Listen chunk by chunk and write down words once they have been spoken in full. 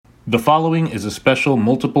The following is a special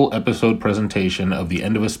multiple episode presentation of the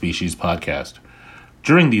End of a Species podcast.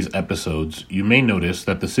 During these episodes, you may notice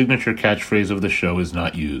that the signature catchphrase of the show is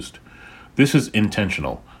not used. This is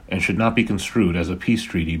intentional and should not be construed as a peace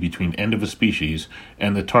treaty between End of a Species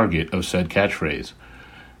and the target of said catchphrase.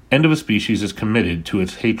 End of a Species is committed to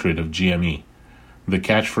its hatred of GME. The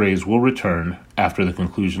catchphrase will return after the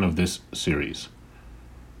conclusion of this series.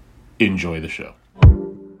 Enjoy the show.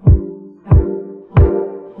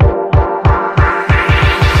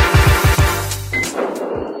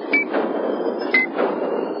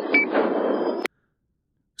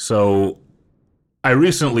 So, I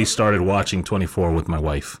recently started watching 24 with my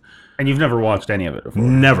wife. And you've never watched any of it before?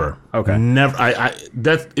 Never. Okay. Never.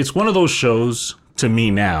 It's one of those shows to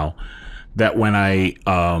me now that when I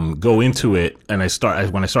go into it and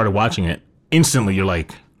when I started watching it, instantly you're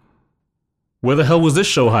like, where the hell was this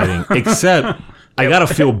show hiding? Except I gotta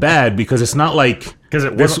feel bad because it's not like because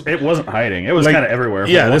it wasn't hiding. It was like, kind of everywhere.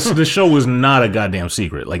 Yeah, this show was not a goddamn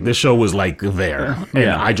secret. Like this show was like there, and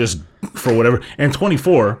I just for whatever. And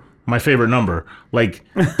 24, my favorite number. Like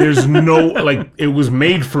there's no like it was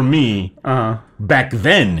made for me back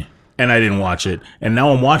then, and I didn't watch it, and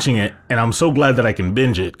now I'm watching it, and I'm so glad that I can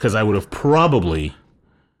binge it because I would have probably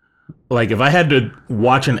like if I had to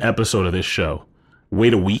watch an episode of this show,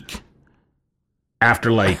 wait a week.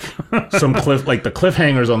 After like some the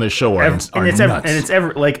cliffhangers on this show are nuts.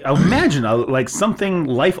 Imagine like something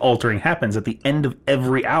life altering happens at the end of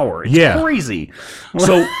every hour. It's crazy.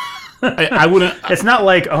 So I wouldn't. It's not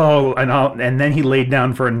like and then he laid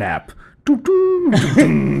down for a nap.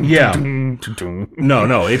 Yeah.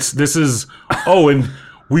 No. This is and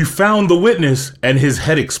we found the witness and his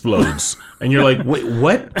head explodes. And you're like, wait,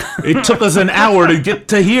 what? It took us an hour to get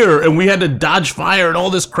to here and we had to dodge fire and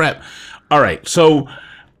all this crap. All right, so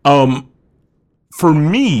for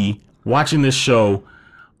me, watching this show,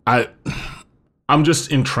 I'm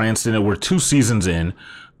just entranced in it. We're 2 seasons in.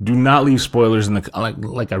 Do not leave spoilers in the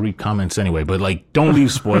like I read comments anyway, but like don't leave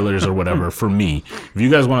spoilers or whatever for me. If you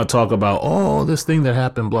guys want to talk about this thing that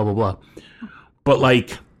happened, blah blah blah, but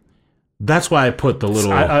like that's why I put the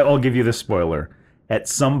little. I'll give you this spoiler. At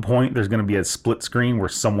some point, there's going to be a split screen where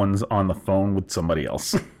someone's on the phone with somebody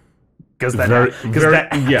else. Because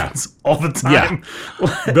that happens all the time.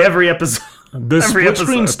 Yeah. Every episode. The split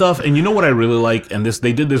screen stuff, and you know what I really like, and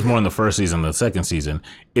they did this more in the first season, the second season,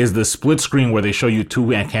 is the split screen where they show you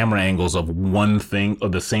 2 camera angles of one thing,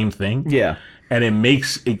 of the same thing. Yeah. And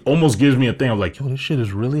it almost gives me a thing of like, yo, this shit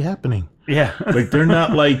is really happening. Yeah. Like, they're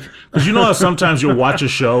not like, because you know how sometimes you'll watch a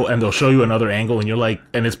show and they'll show you another angle and you're like,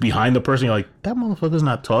 and it's behind the person, you're like, that motherfucker's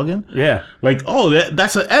not talking. Yeah. Like,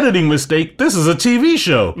 that's an editing mistake. This is a TV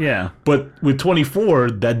show. Yeah. But with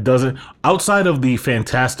 24, that doesn't, outside of the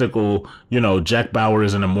fantastical, Jack Bauer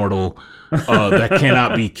is an immortal that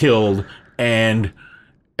cannot be killed and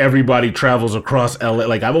everybody travels across LA.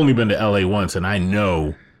 Like, I've only been to LA once and I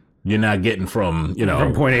know you're not getting from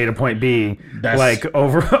point A to point B, like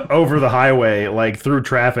over the highway, like through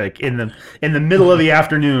traffic in the middle of the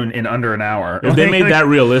afternoon in under an hour. If they made that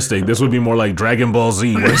realistic, this would be more like Dragon Ball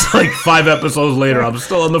Z, where it's like 5 episodes later, I'm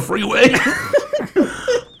still on the freeway.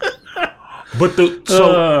 But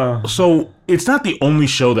so it's not the only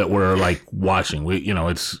show that we're like watching.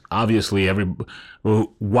 It's obviously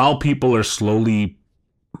while people are slowly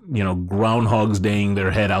Groundhog's Daying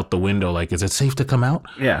their head out the window, like, is it safe to come out?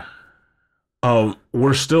 Yeah.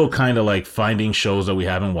 We're still kind of like finding shows that we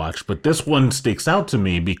haven't watched, but this one sticks out to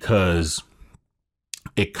me because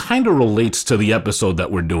it kind of relates to the episode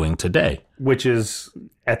that we're doing today. Which is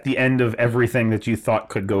at the end of everything that you thought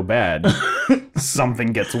could go bad, something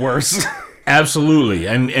gets worse. Absolutely.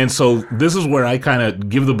 And so this is where I kind of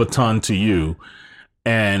give the baton to you.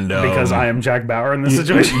 And because I am Jack Bauer in this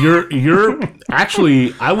situation, you're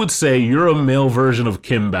actually, I would say you're a male version of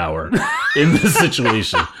Kim Bauer in this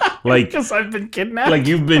situation. Like, because I've been kidnapped. Like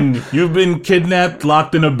you've been kidnapped,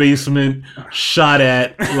 locked in a basement, shot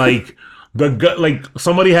at. Like like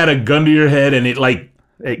somebody had a gun to your head and it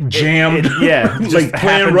jammed. Like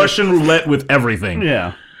playing Russian roulette with everything.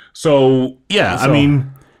 Yeah. So I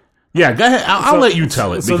mean, go ahead. I'll let you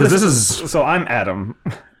tell it because this is. So I'm Adam.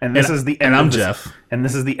 And this is the end. And I'm Jeff. And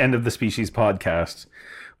this is the End of the Species podcast,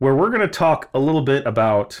 where we're going to talk a little bit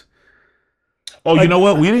about. Oh, you know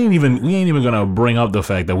what? We ain't even going to bring up the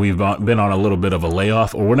fact that we've been on a little bit of a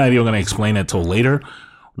layoff, or we're not even going to explain it till later.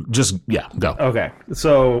 Just go. Okay,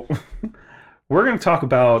 so we're going to talk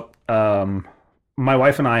about. My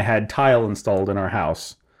wife and I had tile installed in our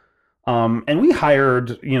house, and we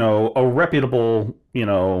hired a reputable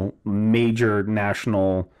major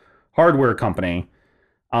national hardware company.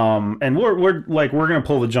 And we're gonna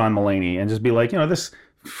pull the John Mulaney and just be like, this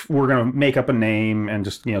we're gonna make up a name and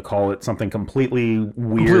just call it something completely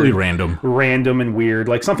weird, Completely random and weird,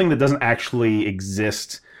 like something that doesn't actually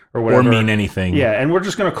exist or whatever, or mean anything. Yeah, and we're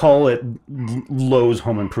just gonna call it Lowe's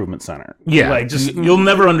Home Improvement Center. Yeah, like just you'll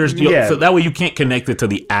never understand. Yeah. So that way you can't connect it to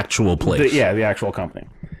the actual place. the actual company.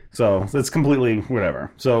 So it's completely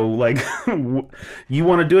whatever. So like, you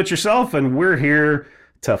want to do it yourself, and we're here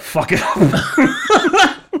to fuck it up.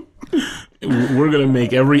 We're gonna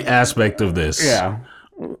make every aspect of this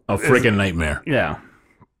a freaking nightmare. Yeah.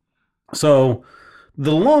 So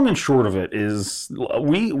the long and short of it is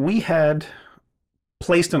we had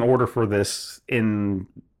placed an order for this in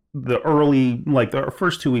the early, like the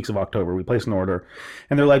first 2 weeks of October. We placed an order,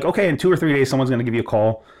 and they're like, okay, in 2 or 3 days, someone's going to give you a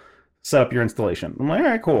call, set up your installation. I'm like, all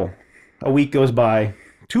right, cool. A week goes by,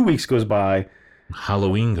 2 weeks goes by,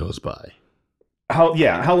 Halloween goes by.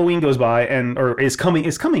 Halloween goes by or is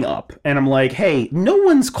coming up, and I'm like, hey, no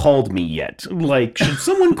one's called me yet. Like, should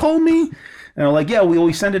someone call me? And they're like, yeah,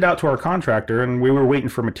 we send it out to our contractor, and we were waiting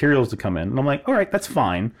for materials to come in. And I'm like, all right, that's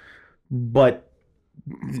fine, but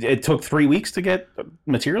it took 3 weeks to get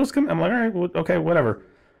materials to come. I'm like, all right, okay, whatever.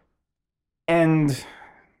 And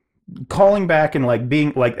calling back and like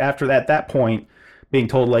being like after that point, being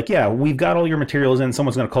told like, yeah, we've got all your materials in.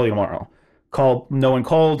 Someone's gonna call you tomorrow. No one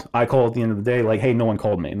called. I called at the end of the day, like, hey, no one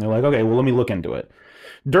called me. And they're like, okay, well, let me look into it.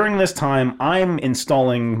 During this time, I'm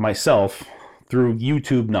installing myself through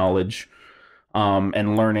YouTube knowledge,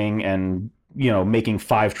 and learning and, making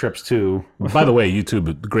 5 trips to. By the way, YouTube,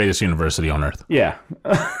 the greatest university on earth. Yeah.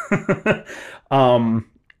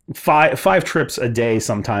 5 trips a day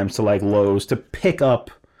sometimes to like Lowe's to pick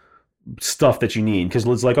up stuff that you need, because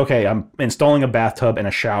it's like, okay, I'm installing a bathtub and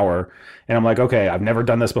a shower, and I'm like, okay, I've never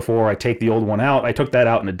done this before. I take the old one out. I took that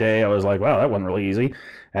out in a day. I was like, wow, that wasn't really easy.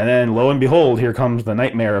 And then lo and behold, here comes the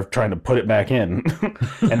nightmare of trying to put it back in.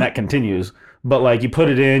 And that continues. But like, you put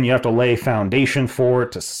it in, you have to lay foundation for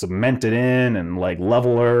it to cement it in, and like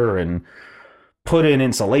leveler, and put in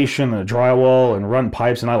insulation and a drywall and run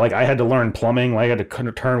pipes. And I had to learn plumbing. Like, I had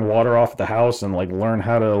to turn water off at the house and like learn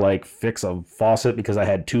how to like fix a faucet, because I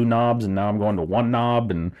had 2 knobs and now I'm going to 1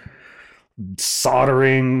 knob, and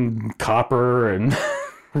soldering copper and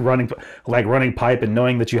running pipe, and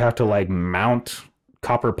knowing that you have to like mount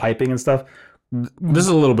copper piping and stuff. This is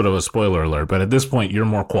a little bit of a spoiler alert, but at this point you're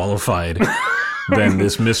more qualified than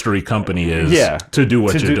this mystery company is to do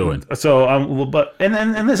what you're doing. So, but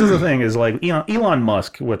this is the thing is like, Elon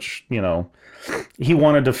Musk, which, he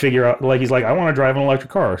wanted to figure out, like, he's like, I want to drive an electric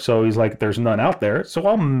car. So he's like, there's none out there, so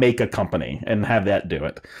I'll make a company and have that do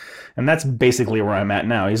it. And that's basically where I'm at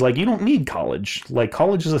now. He's like, you don't need college. Like,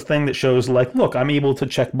 college is a thing that shows like, look, I'm able to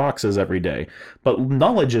check boxes every day, but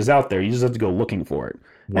knowledge is out there. You just have to go looking for it.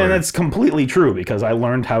 Word. And that's completely true, because I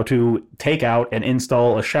learned how to take out and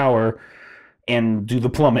install a shower and do the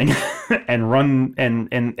plumbing and run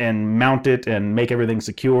and mount it and make everything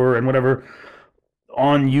secure and whatever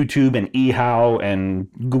on YouTube and eHow and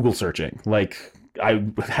Google searching. Like, I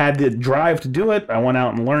had the drive to do it. I went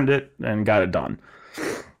out and learned it and got it done.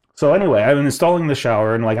 So anyway, I'm installing the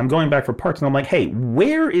shower, and like, I'm going back for parts, and I'm like, hey,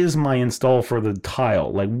 where is my install for the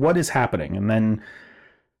tile? Like, what is happening? And then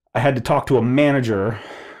I had to talk to a manager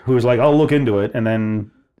who was like, I'll look into it. And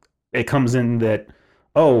then it comes in that,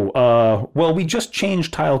 well, we just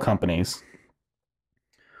changed tile companies.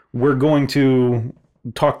 We're going to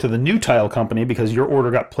talk to the new tile company, because your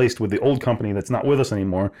order got placed with the old company that's not with us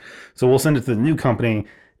anymore. So we'll send it to the new company,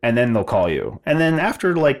 and then they'll call you. And then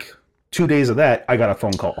after like 2 days of that, I got a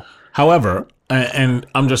phone call. However, and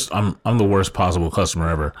I'm the worst possible customer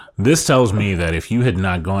ever. This tells me that if you had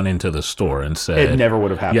not gone into the store and said, it never would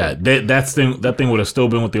have happened. Yeah, that thing would have still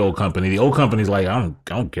been with the old company. The old company's like, I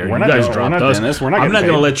don't care. You guys dropped us. I'm not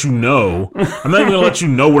going to let you know. I'm not even going to let you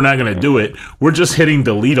know we're not going to do it. We're just hitting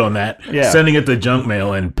delete on that, sending it to junk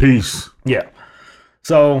mail, and peace. Yeah.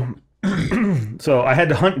 So I had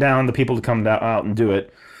to hunt down the people to come out and do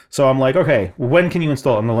it. So I'm like, okay, when can you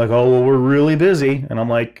install it? And they're like, oh, well, we're really busy. And I'm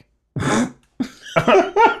like,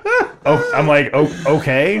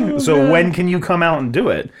 okay. So when can you come out and do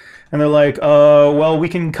it? And they're like, well, we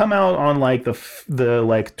can come out on like the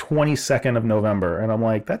like 22nd of November. And I'm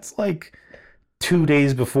like, that's like 2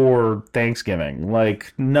 days before Thanksgiving.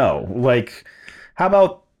 Like, no. Like, how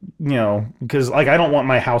about, because like, I don't want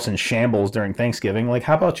my house in shambles during Thanksgiving. Like,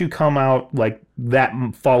 how about you come out like that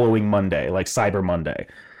following Monday, like Cyber Monday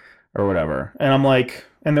or whatever? And I'm like,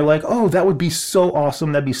 and they're like, oh, that would be so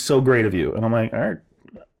awesome. That'd be so great of you. And I'm like, all right,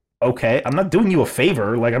 okay. I'm not doing you a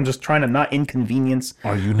favor. Like, I'm just trying to not inconvenience.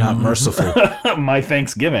 Are you not merciful? My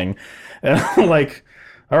Thanksgiving. And I'm like,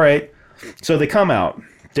 all right. So they come out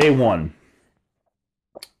day 1.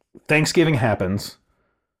 Thanksgiving happens.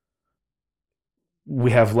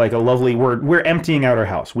 we have like a lovely, we're emptying out our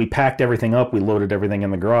house. We packed everything up. We loaded everything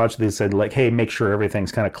in the garage. They said like, hey, make sure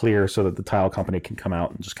everything's kind of clear so that the tile company can come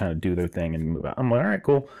out and just kind of do their thing and move out. I'm like, all right,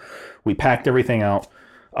 cool. We packed everything out.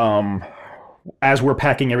 As we're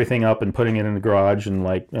packing everything up and putting it in the garage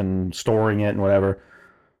and storing it and whatever,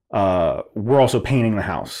 we're also painting the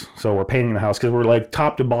house. So we're painting the house because we're like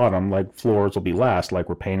top to bottom, like floors will be last. Like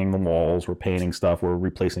we're painting the walls, we're painting stuff, we're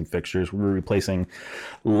replacing fixtures, we're replacing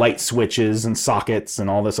light switches and sockets and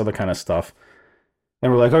all this other kind of stuff.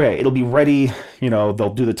 And we're like, okay, it'll be ready.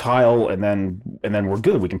 They'll do the tile and then we're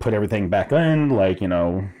good. We can put everything back in. Like,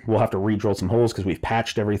 we'll have to re-drill some holes because we've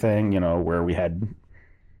patched everything, where we had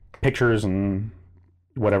pictures and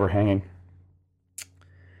whatever hanging.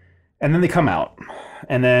 And then they come out.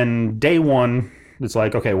 And then day one, it's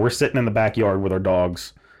like, okay, we're sitting in the backyard with our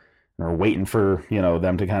dogs. And we're waiting for,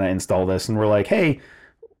 them to kind of install this. And we're like, hey,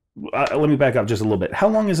 let me back up just a little bit. How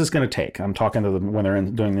long is this going to take? I'm talking to them when they're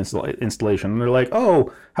doing this installation. And they're like,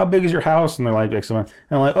 oh, how big is your house? And they're like, excellent.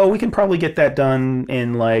 And I'm like, oh, we can probably get that done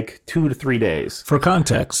in like 2 to 3 days. For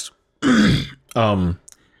context,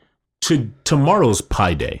 tomorrow's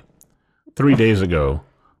Pi Day. 3 days ago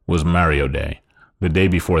was Mario Day. The day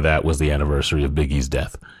before that was the anniversary of Biggie's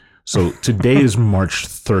death. So today is March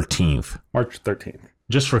 13th. March 13th.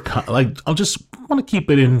 Just for I'll just want to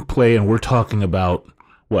keep it in play, and we're talking about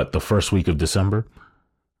what, the first week of December?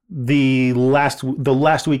 The last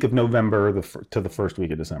week of November to the first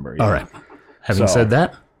week of December. Yeah. All right. Having said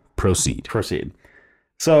that, proceed.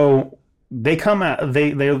 So they come out.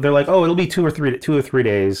 They're like, oh, it'll be 2 or 3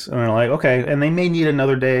 days, and they're like, okay, and they may need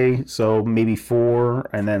another day, so maybe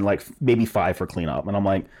 4, and then like maybe 5 for cleanup. And I'm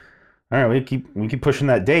like, all right, we keep pushing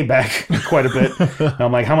that day back quite a bit. And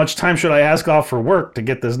I'm like, how much time should I ask off for work to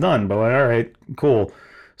get this done? But like, all right, cool.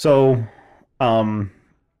 So,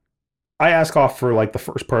 I ask off for like the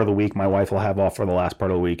first part of the week. My wife will have off for the last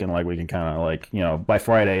part of the week, and like we can kind of like, by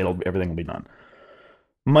Friday everything will be done.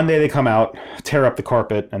 Monday they come out, tear up the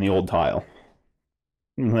carpet and the old tile.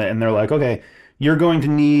 And they're like, okay, you're going to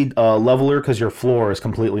need a leveler because your floor is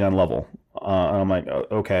completely unlevel. And I'm like,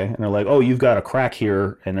 okay. And they're like, oh, you've got a crack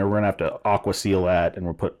here, and we're going to have to aqua seal that, and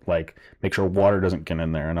we'll make sure water doesn't get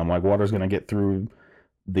in there. And I'm like, water's going to get through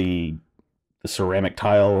the ceramic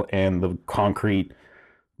tile and the concrete,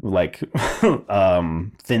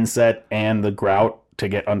 thin set and the grout to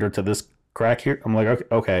get under to this crack here. I'm like,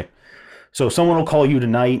 okay. So someone will call you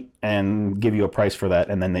tonight and give you a price for that,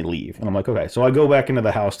 and then they leave. And I'm like, okay. So I go back into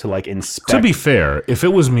the house to inspect. To be fair, if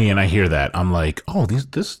it was me and I hear that, I'm like, oh, this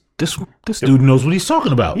dude knows what he's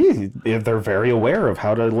talking about. Yeah, they're very aware of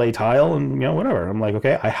how to lay tile and whatever. I'm like,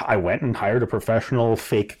 okay. I went and hired a professional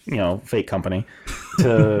fake company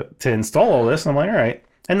to install all this. And I'm like, all right.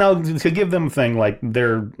 And now to give them a thing,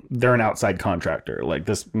 they're an outside contractor. Like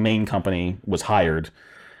this main company was hired,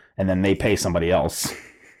 and then they pay somebody else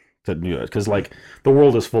to do it, because the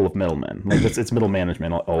world is full of middlemen. It's middle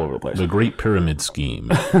management all over the place. The Great Pyramid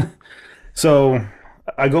Scheme. So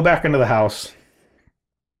I go back into the house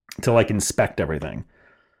to inspect everything.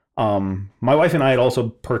 My wife and I had also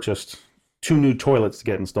purchased 2 new toilets to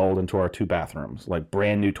get installed into our 2 bathrooms,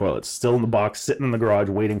 brand new toilets, still in the box, sitting in the garage,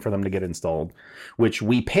 waiting for them to get installed, which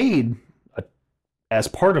we paid as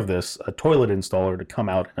part of this, a toilet installer to come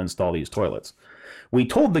out and install these toilets. We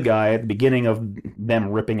told the guy at the beginning of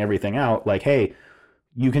them ripping everything out, hey,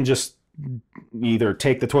 you can just either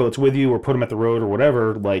take the toilets with you or put them at the road or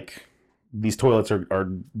whatever. These toilets are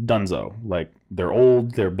donezo. They're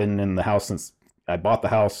old. They've been in the house since I bought the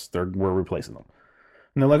house. We're replacing them.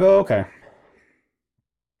 And they're like, oh, okay.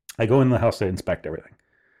 I go in the house to inspect everything.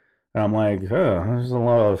 And I'm like, oh, there's a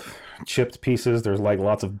lot of chipped pieces. There's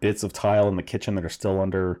lots of bits of tile in the kitchen that are still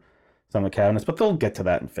under some of the cabinets, but they'll get to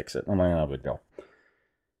that and fix it. I'm like, no big deal.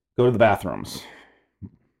 Go to the bathrooms.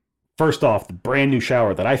 First off, the brand new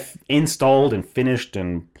shower that I installed and finished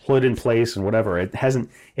and put in place and whatever, it hasn't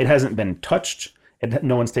been touched.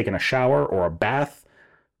 No one's taken a shower or a bath.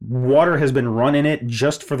 Water has been run in it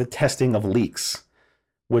just for the testing of leaks,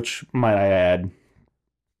 which, might I add,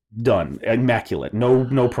 done. Immaculate.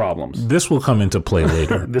 No problems. This will come into play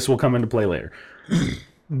later.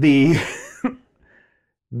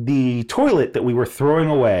 The toilet that we were throwing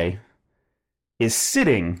away is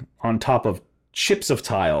sitting on top of chips of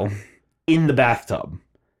tile in the bathtub.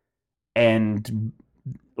 And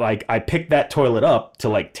I picked that toilet up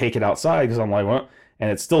to take it outside because I'm like, what? And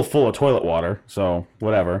it's still full of toilet water, so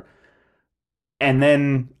whatever. And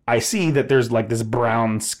then I see that there's this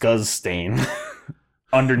brown scuzz stain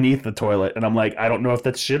underneath the toilet, and I'm like, I don't know if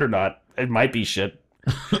that's shit or not. It might be shit.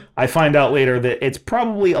 I find out later that it's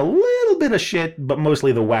probably a little bit of shit, but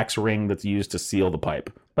mostly the wax ring that's used to seal the pipe.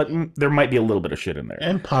 but there might be a little bit of shit in there.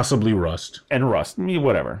 And possibly rust. And rust,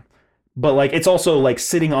 whatever. But like it's also like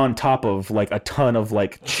sitting on top of like a ton of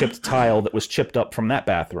like chipped tile that was chipped up from that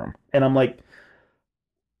bathroom. And I'm like,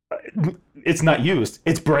 it's not used.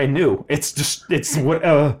 It's brand new. It's just what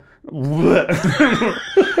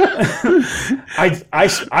I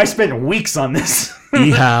spent weeks on this.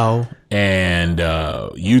 Ehow and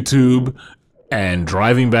YouTube and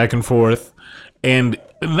driving back and forth, and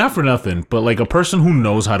not for nothing, but like a person who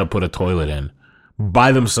knows how to put a toilet in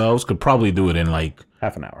by themselves could probably do it in like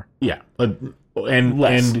half an hour. Yeah, and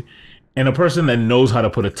Less. and a person that knows how to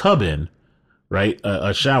put a tub in, right,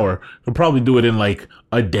 a shower, could probably do it in like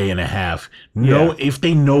a day and a half. If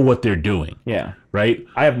they know what they're doing. Yeah. Right.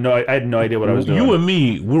 I had no idea what I was doing. You and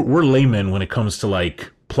me, we're laymen when it comes to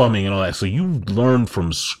like plumbing and all that. So you learn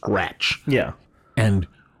from scratch. Yeah. And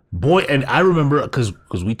boy, and I remember because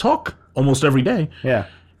we talk almost every day. Yeah.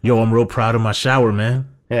 Yo, I'm real proud of my shower, man.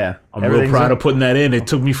 Yeah. I'm real proud of putting that in. It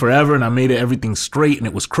took me forever, and I made everything straight, and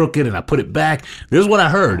it was crooked, and I put it back. This is what I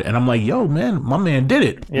heard, and I'm like, yo, man, my man did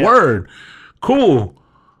it. Yeah. Word. Cool.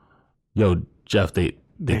 Yo, Jeff, they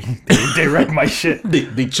wrecked my shit.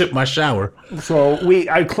 They chipped my shower. So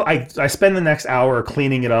I spend the next hour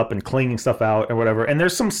cleaning it up and cleaning stuff out or whatever, and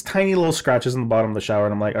there's some tiny little scratches in the bottom of the shower,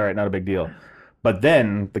 and I'm like, all right, not a big deal. But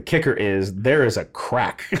then the kicker is there is a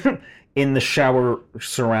crack in the shower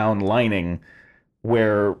surround lining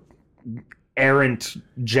where errant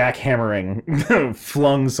jackhammering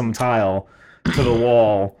flung some tile to the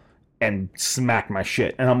wall and smacked my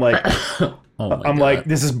shit. And I'm like, like,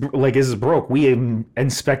 this is broke. We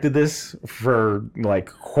inspected this for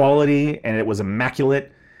like quality, and it was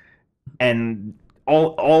immaculate, and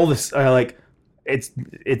all this like it's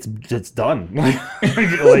done.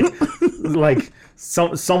 like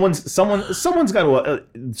someone's got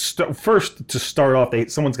to first to start off.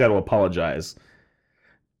 Someone's got to apologize.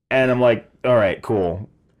 And I'm like, all right, cool.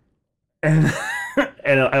 And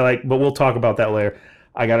I like, but we'll talk about that later.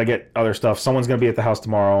 I got to get other stuff. Someone's going to be at the house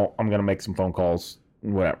tomorrow. I'm going to make some phone calls,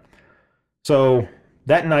 whatever. So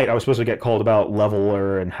that night I was supposed to get called about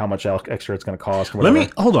leveler and how much extra it's going to cost. Let me,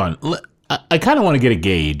 hold on. I kind of want to get a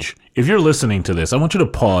gauge. If you're listening to this, I want you to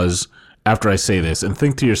pause after I say this and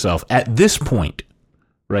think to yourself, at this point,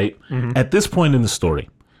 right? Mm-hmm. At this point in the story,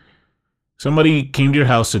 somebody came to your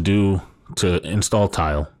house to install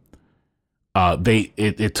tile.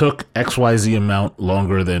 It took XYZ amount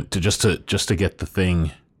longer than just to get the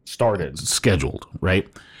thing started, scheduled, right?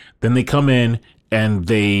 Then they come in and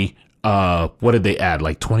they what did they add?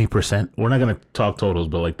 Like 20%? We're not going to talk totals,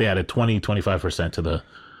 but like they added 25% to the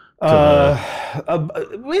about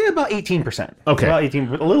 18%. Okay, about 18,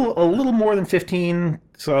 a little more than 15.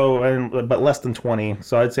 So, but less than 20.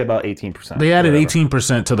 So I'd say about 18%. They added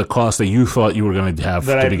 18% to the cost that you thought you were going to have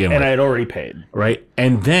to begin with, and I had already paid. Right,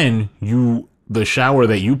 and then the shower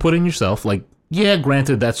that you put in yourself, like, yeah,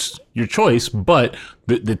 granted that's your choice, but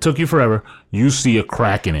it took you forever. You see a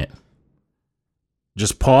crack in it.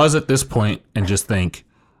 Just pause at this point and just think,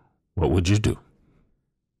 what would you do?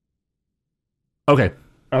 Okay.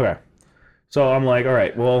 So I'm like, all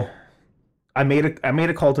right, well, I made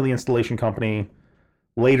a call to the installation company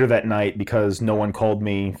later that night because no one called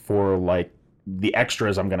me for like the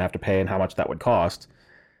extras I'm going to have to pay and how much that would cost.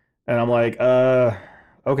 And I'm like,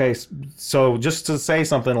 okay, so just to say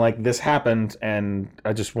something like this happened and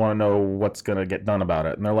I just want to know what's going to get done about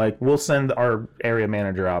it. And they're like, we'll send our area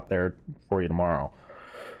manager out there for you tomorrow.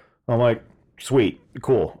 I'm like, sweet,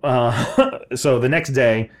 cool. So the next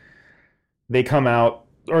day they come out,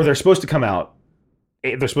 or they're supposed to come out.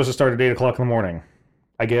 They're supposed to start at 8 o'clock in the morning.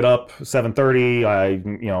 I get up 7:30. I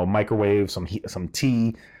microwave some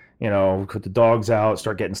tea. Put the dogs out.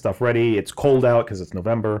 Start getting stuff ready. It's cold out because it's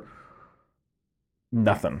November.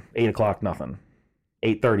 Nothing. 8 o'clock. Nothing.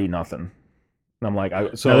 8:30. Nothing. And I'm like, now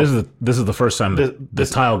this is the first time the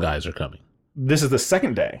tile guys are coming. This is the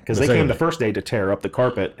second day because they came the first day to tear up the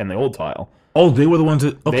carpet and the old tile. Oh, they were the ones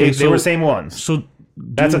that. Okay, they were the same ones. So.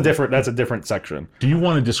 That's a different section. Do you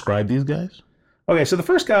want to describe these guys? Okay, so the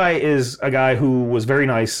first guy is a guy who was very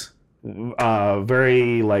nice,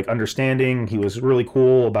 very like understanding. He was really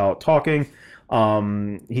cool about talking.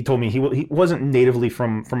 He told me he wasn't natively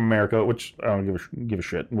from America, which I don't give a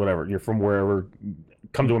shit. Whatever, you're from wherever.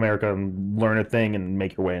 Come to America and learn a thing and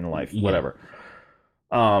make your way in life. Yeah. Whatever.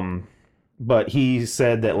 But he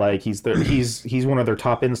said that like he's one of their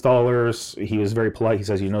top installers. He was very polite. He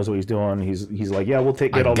says he knows what he's doing. He's like, yeah, we'll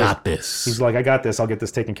get all this. I got this. He's like, I got this. I'll get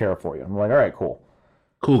this taken care of for you. I'm like, all right, cool.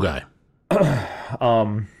 Cool guy.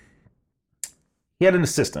 He had an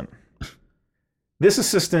assistant. This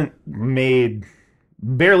assistant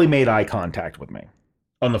barely made eye contact with me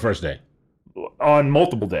on the first day. on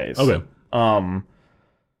multiple days. Okay.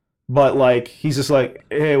 But like he's just like,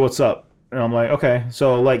 hey, what's up? And I'm like, okay.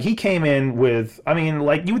 So like he came in with, I mean,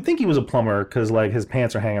 like you would think he was a plumber because like his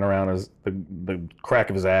pants are hanging around the crack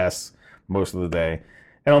of his ass most of the day.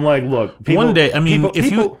 And I'm like, look, people, one day, I mean,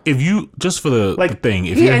 if you just for the thing,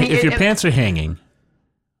 if your pants are hanging,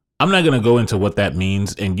 I'm not gonna go into what that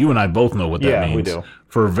means, and you and I both know what that means. We do.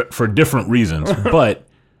 For different reasons, but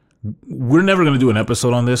we're never gonna do an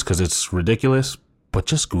episode on this because it's ridiculous. But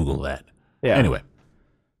just Google that. Yeah. Anyway.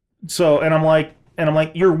 So and I'm like,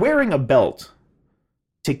 you're wearing a belt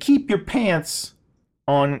to keep your pants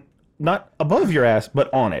on, not above your ass,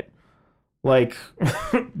 but on it. Like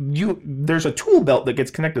there's a tool belt that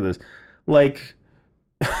gets connected to this. Like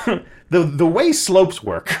the way slopes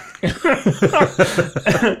work.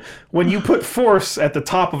 When you put force at the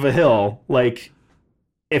top of a hill, like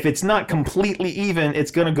if it's not completely even,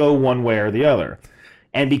 it's gonna go one way or the other.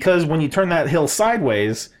 And because when you turn that hill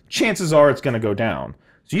sideways, chances are it's gonna go down.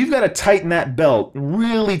 So you've got to tighten that belt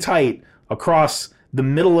really tight across the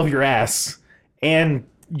middle of your ass and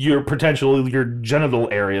your genital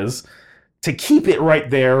areas to keep it right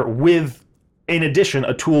there with, in addition,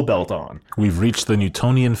 a tool belt on. We've reached the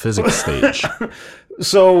Newtonian physics stage.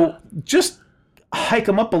 So just hike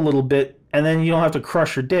them up a little bit and then you don't have to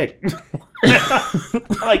crush your dick.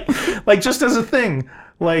 like just as a thing,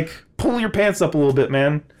 like pull your pants up a little bit,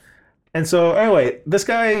 man. And so anyway, this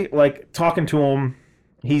guy, like talking to him,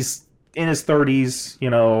 he's in his 30s, you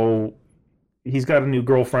know, he's got a new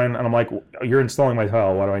girlfriend, and I'm like, you're installing my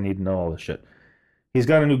tile, why do I need to know all this shit? He's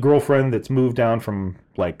got a new girlfriend that's moved down from,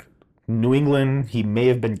 like, New England. He may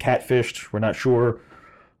have been catfished, we're not sure.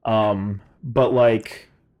 But, like,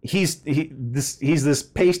 he's this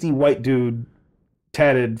pasty white dude,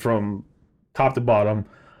 tatted from top to bottom.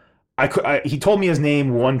 He told me his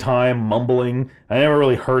name one time, mumbling. I never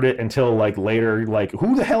really heard it until like later. Like,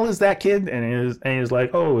 who the hell is that kid? And he was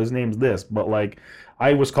like, oh, his name's this. But like,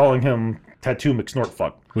 I was calling him Tattoo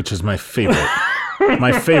McSnortfuck, which is my favorite,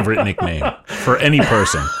 my favorite nickname for any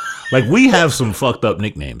person. Like, we have some fucked up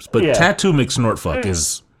nicknames, but Tattoo McSnortfuck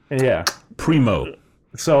is primo.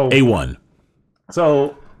 So A1.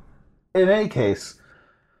 So in any case,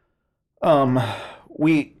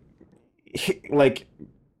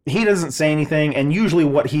 he doesn't say anything, and usually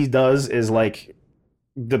what he does is like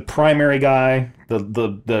the primary guy,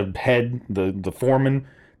 the head, the foreman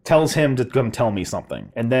tells him to come tell me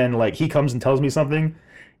something, and then like he comes and tells me something,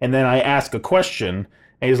 and then I ask a question,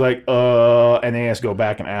 and he's like, and then he has to go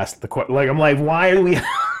back and ask the question. Like I'm like, why do we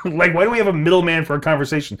have a middleman for a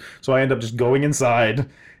conversation? So I end up just going inside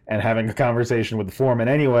and having a conversation with the foreman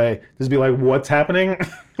anyway, just be like, what's happening?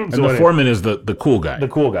 And so the foreman is the cool guy. The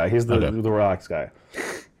cool guy. He's the relaxed guy.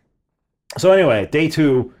 So anyway, day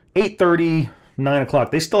 2, 8:30, 9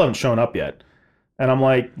 o'clock. They still haven't shown up yet. And I'm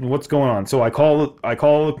like, what's going on? So I call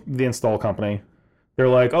the install company. They're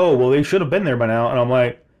like, oh, well, they should have been there by now. And I'm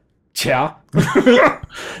like, yeah.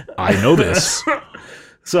 I know this.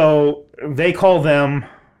 So they call them.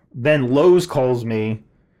 Then Lowe's calls me.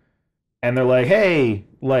 And they're like, hey,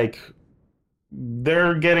 like,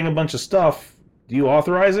 they're getting a bunch of stuff. Do you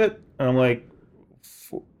authorize it? And I'm like,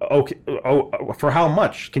 okay, for how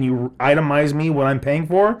much? Can you itemize me what I'm paying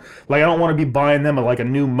for? Like, I don't want to be buying them like a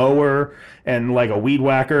new mower and like a weed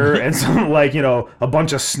whacker and some like, you know, a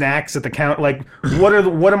bunch of snacks at the counter. Like,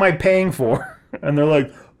 what am I paying for? And they're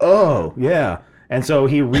like, oh yeah. And so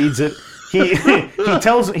he reads it. He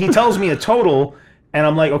tells me a total, and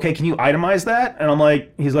I'm like, okay, can you itemize that? And I'm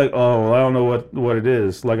like, he's like, oh, well, I don't know what it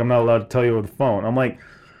is. Like, I'm not allowed to tell you over the phone. I'm like,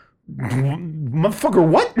 motherfucker,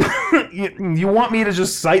 what? you want me to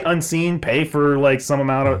just sight unseen pay for like some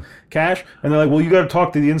amount of cash? And they're like, well, you got to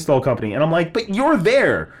talk to the install company. And I'm like, but you're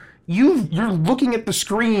there. You're looking at the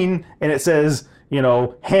screen and it says, you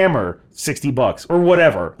know, hammer $60 or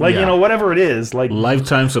whatever. Like, you know, whatever it is. Like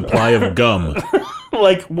lifetime supply of gum.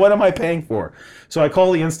 Like, what am I paying for? So I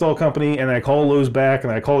call the install company and I call Lowe's back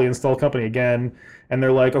and I call the install company again. And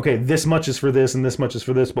they're like, okay, this much is for this and this much is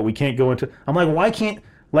for this, but we can't go into. I'm like, why can't,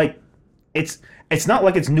 like, it's not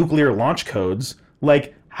like it's nuclear launch codes.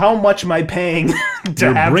 Like, how much am I paying to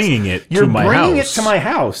You're bringing it to my house. You're bringing it to my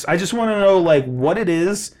house. I just want to know, like, what it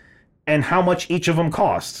is and how much each of them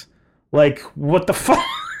cost. Like, what the fuck?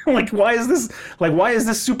 Like, why is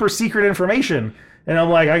this super secret information? And I'm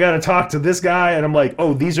like, I got to talk to this guy. And I'm like,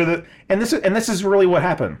 oh, these are the, and this is really what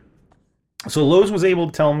happened. So Lowe's was able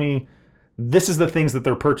to tell me, this is the things that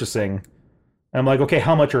they're purchasing. And I'm like, okay,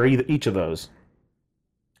 how much are each of those?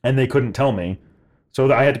 And they couldn't tell me.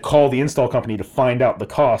 So I had to call the install company to find out the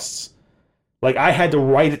costs. Like, I had to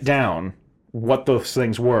write it down, what those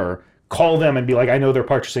things were, call them and be like, I know they're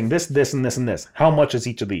purchasing this, this, and this, and this. How much is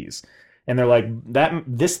each of these? And they're like,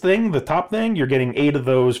 this thing, the top thing, you're getting 8 of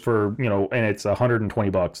those for, and it's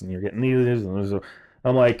 $120, and you're getting these. And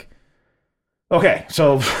I'm like, okay,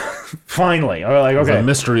 so finally, I'm like, okay, the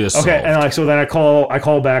mystery is solved. Okay, and so then I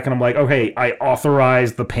call back, and I'm like, okay, I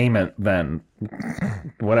authorize the payment then,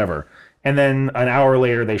 whatever. And then an hour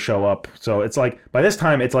later they show up. So it's like, by this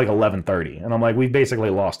time it's like 11:30, and I'm like, we've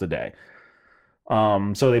basically lost a day.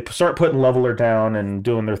 So they start putting leveler down and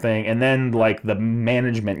doing their thing, and then like the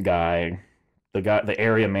management guy, the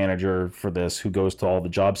area manager for this, who goes to all the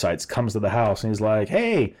job sites, comes to the house, and he's like,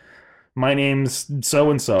 hey, my name's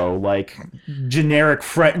so and so, like generic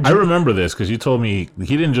friend. I remember this because you told me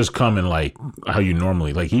he didn't just come in like how you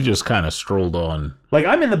normally, like he just kind of strolled on. Like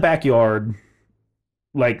I'm in the backyard,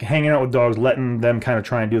 like hanging out with dogs, letting them kind of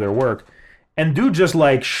try and do their work, and dude just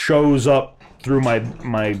like shows up through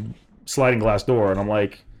my sliding glass door, and I'm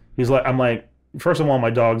like, first of all, my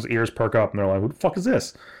dog's ears perk up, and they're like, who the fuck is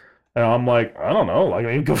this? And I'm like, I don't know. Like,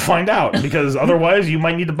 I mean, go find out, because otherwise you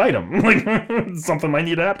might need to bite him. Like, something might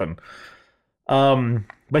need to happen.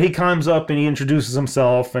 But he climbs up and he introduces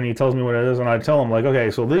himself and he tells me what it is, and I tell him, like,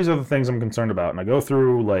 okay, so these are the things I'm concerned about. And I go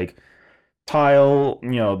through, like, tile,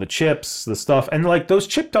 the chips, the stuff. And, like, those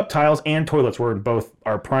chipped up tiles and toilets were in both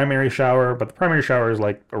our primary shower, but the primary shower is,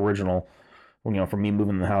 like, original, from me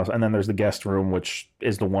moving in the house. And then there's the guest room, which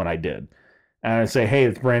is the one I did. And I say, hey,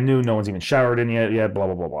 it's brand new. No one's even showered in yet, blah,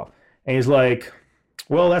 blah, blah, blah. And he's like,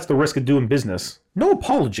 well, that's the risk of doing business. No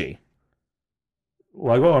apology.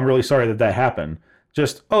 Like, oh, I'm really sorry that happened.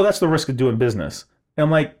 Just, oh, that's the risk of doing business. And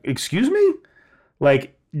I'm like, excuse me?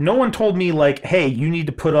 Like, no one told me, like, hey, you need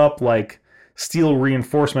to put up, like, steel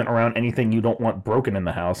reinforcement around anything you don't want broken in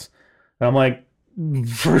the house. And I'm like,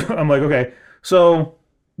 okay. So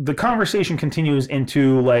the conversation continues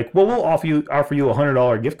into, like, well, we'll offer you a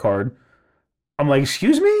 $100 gift card. I'm like,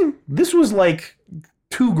 excuse me? This was, like,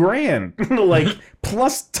 $2,000, like,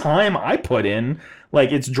 plus time I put in.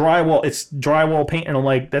 Like, it's drywall paint, and I'm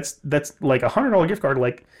like, that's like $100 gift card,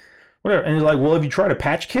 like, whatever. And he's like, well, have you tried a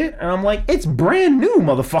patch kit? And I'm like, it's brand new,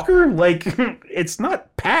 motherfucker. Like, it's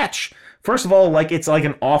not patch. First of all, like, it's like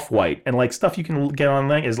an off-white, and like stuff you can get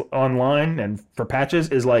online and for patches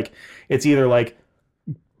is like, it's either like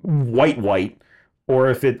white, or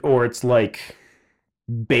it's like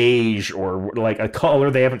beige, or like a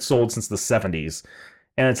color they haven't sold since the 70s.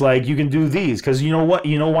 And it's like, you can do these because you know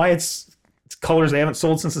why it's colors they haven't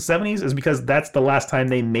sold since the 70s is because that's the last time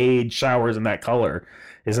they made showers in that color,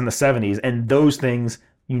 is in the 70s. And those things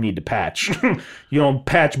you need to patch. You don't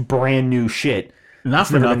patch brand new shit. Not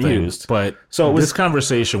for nothing, but so this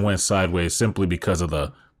conversation went sideways simply because of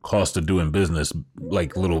the cost of doing business,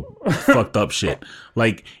 like little fucked up shit.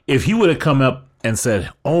 Like, if he would have come up and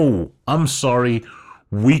said, oh, I'm sorry,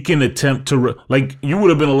 we can attempt to, like, you would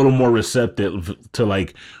have been a little more receptive to,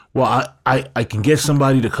 like, well, I can get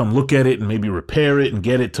somebody to come look at it and maybe repair it and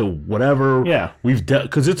get it to whatever. Yeah. We've done,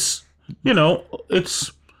 because it's,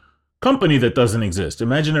 it's company that doesn't exist.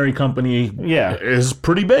 Imaginary company is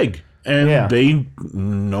pretty big, and they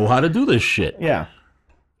know how to do this shit. Yeah.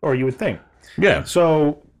 Or you would think. Yeah.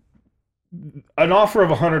 So an offer of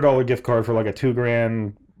 $100 gift card for like a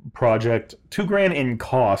 $2,000 project, $2,000 in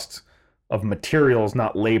cost of materials,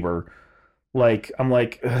 not labor. Like, I'm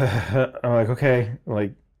like, okay,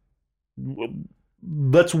 like,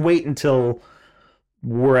 let's wait until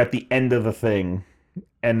we're at the end of the thing,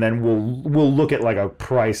 and then we'll look at like a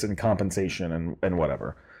price and compensation and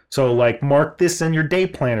whatever. So, like, mark this in your day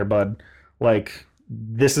planner, bud. Like,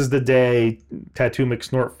 this is the day Tattoo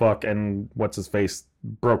McSnortfuck and what's his face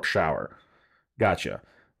broke shower. Gotcha.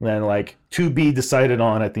 And then, like, to be decided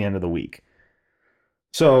on at the end of the week.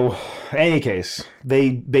 So, in any case,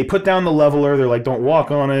 they put down the leveler. They're like, don't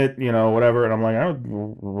walk on it, whatever. And I'm like,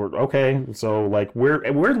 oh, okay. So, like,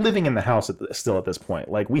 we're living in the house still at this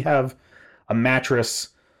point. Like, we have a mattress,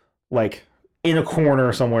 like, in a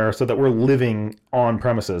corner somewhere so that we're living on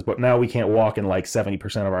premises. But now we can't walk in, like,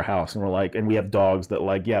 70% of our house. And we're like, and we have dogs that,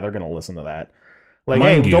 like, yeah, they're going to listen to that. Like,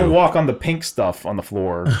 hey, don't walk on the pink stuff on the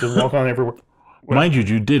floor. Just walk on everywhere. Mind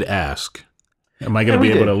you did ask. Am I going to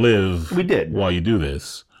be able to live we did. While you do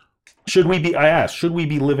this? I asked, should we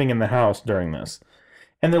be living in the house during this?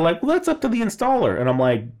 And they're like, well, that's up to the installer. And I'm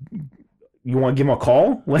like, you want to give them a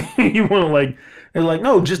call? Like, you want to, like, they're like,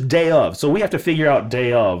 no, just day of. So we have to figure out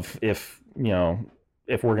day of if we're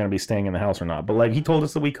going to be staying in the house or not. But, like, he told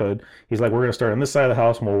us that we could. He's like, we're going to start on this side of the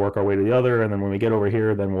house and we'll work our way to the other. And then when we get over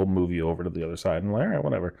here, then we'll move you over to the other side. And I'm like, all right,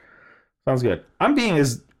 whatever. Sounds good. I'm being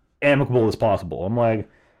as amicable as possible. I'm like,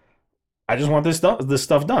 I just want this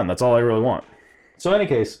stuff done. That's all I really want. So in any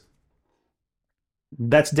case,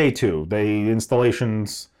 That's day 2. The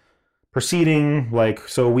installation's proceeding. Like,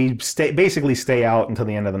 so we basically stay out until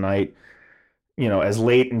the end of the night, as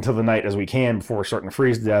late into the night as we can before we're starting to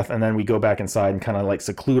freeze to death, and then we go back inside and kind of like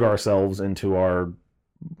seclude ourselves into our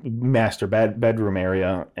master bedroom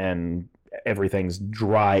area, and everything's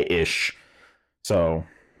dry-ish. So,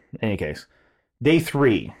 in any case, day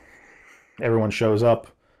 3, everyone shows up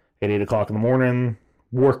at 8 o'clock in the morning.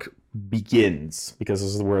 Work begins, because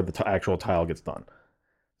this is where the actual tile gets done.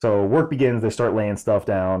 So work begins, they start laying stuff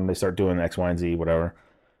down, they start doing X, Y, and Z, whatever.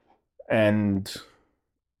 And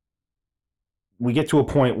we get to a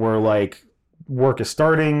point where, like, work is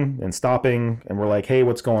starting and stopping, and we're like, hey,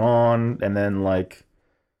 what's going on? And then, like,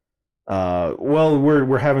 well,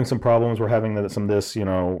 we're having some problems, we're having some this,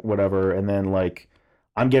 whatever. And then, like,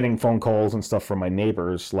 I'm getting phone calls and stuff from my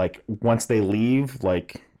neighbors. Like, once they leave,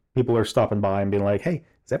 like, people are stopping by and being like, hey,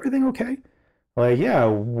 is everything okay? Like, yeah,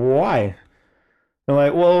 why? They're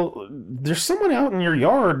like, well, there's someone out in your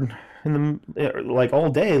yard like all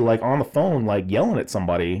day, like on the phone, like yelling at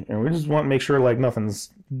somebody, and we just want to make sure like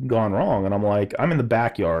nothing's gone wrong. And I'm like, I'm in the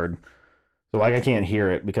backyard, so like I can't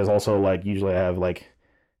hear it, because also like usually I have like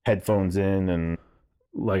headphones in, and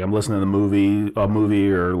like I'm listening to a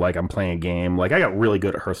movie, or like I'm playing a game. Like I got really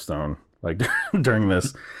good at Hearthstone like during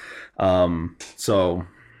this. So,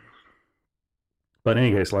 but in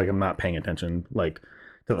any case, like I'm not paying attention like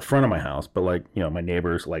to the front of my house, but like, my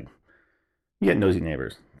neighbors, like, you get nosy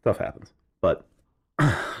neighbors, stuff happens. But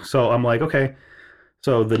so I'm like, okay,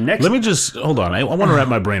 so the next, let me just hold on. I want to wrap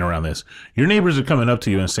my brain around this. Your neighbors are coming up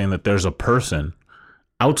to you and saying that there's a person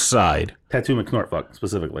outside, Tattoo McSnortfuck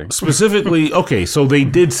specifically. Okay, so they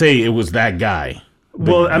did say it was that guy.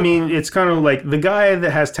 Well, I mean, it's kind of like the guy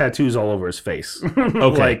that has tattoos all over his face.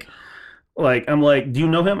 Okay. like I'm like, do you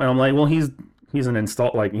know him? And I'm like, well, he's he's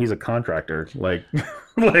a contractor. Like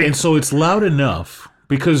and so it's loud enough,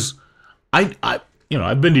 because I've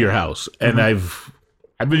been to your house, and I've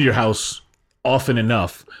been to your house often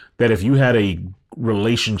enough that if you had a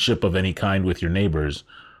relationship of any kind with your neighbors,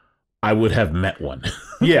 I would have met one.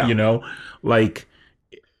 Yeah. Like,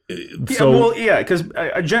 so because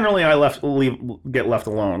generally I get left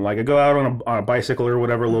alone. Like I go out on a bicycle or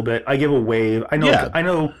whatever a little bit. I give a wave. I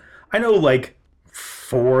know like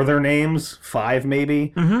 4 of their names, 5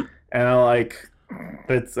 maybe, and I like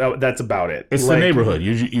that's about it. It's like, the neighborhood.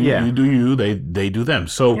 You do you, they do them.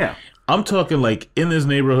 So yeah. I'm talking like in this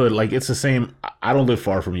neighborhood, like it's the same. I don't live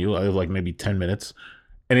far from you. I live like maybe 10 minutes,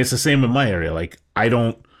 and it's the same in my area. Like I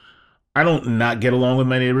don't not get along with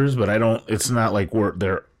my neighbors, but it's not like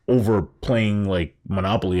they're over playing like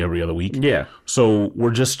Monopoly every other week. Yeah. So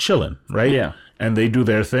we're just chilling, right? Yeah. And they do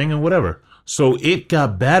their thing and whatever. So it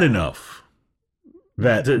got bad enough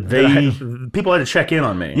that people had to check in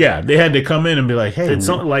on me. Yeah, they had to come in and be like, "Hey,"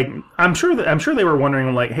 I'm sure they were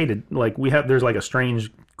wondering, like, "Hey, there's like a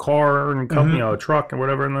strange car and a truck and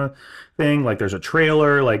whatever in the thing. Like, there's a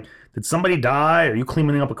trailer. Like, did somebody die? Are you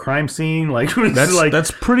cleaning up a crime scene? Like, that's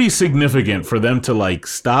pretty significant for them to like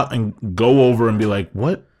stop and go over and be like,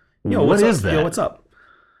 "What? What is that? Yo, what's up?"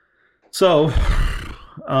 So,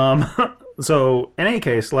 so in any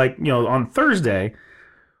case, like, on Thursday,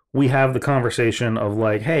 we have the conversation of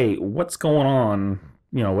like, hey, what's going on?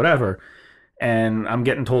 Whatever. And I'm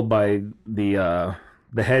getting told by the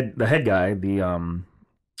head guy, the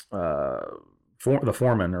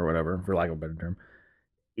foreman or whatever, for lack of a better term.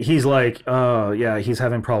 He's like, yeah, he's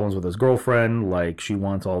having problems with his girlfriend. Like, she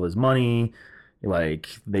wants all his money. Like,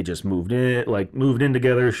 they just moved in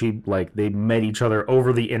together. They met each other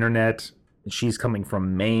over the internet. She's coming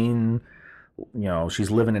from Maine.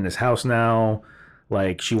 She's living in his house now.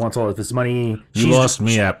 Like, she wants all of this money. You lost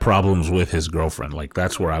me at problems with his girlfriend. Like,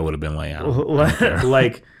 that's where I would have been laying out.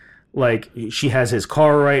 like she has his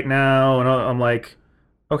car right now, and I'm like,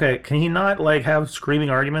 okay, can he not like have screaming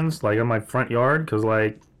arguments like in my front yard? Because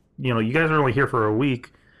like, you guys are only here for a week.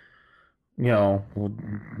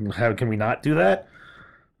 Can we not do that?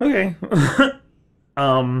 Okay.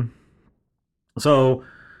 So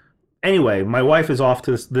anyway, my wife is off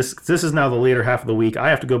to this. This is now the later half of the week. I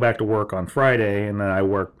have to go back to work on Friday, and then I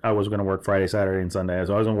was going to work Friday, Saturday, and Sunday.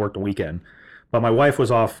 So I was going to work the weekend. But my wife was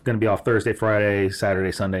going to be off Thursday, Friday,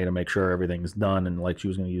 Saturday, Sunday to make sure everything's done. And like she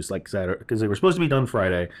was going to use like Saturday, because they were supposed to be done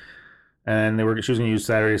Friday, and she was going to use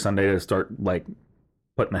Saturday, Sunday to start like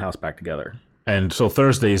putting the house back together. And so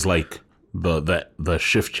Thursday's like the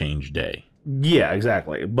shift change day. Yeah,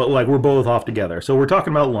 exactly. But like we're both off together, so we're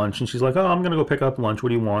talking about lunch, and she's like, "Oh, I'm gonna go pick up lunch. What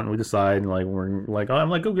do you want?" And we decide, and like we're like, "Oh, I'm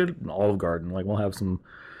like, go get an Olive Garden. Like we'll have some,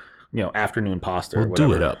 afternoon pasta. Or whatever.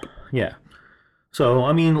 Do it up." Yeah. So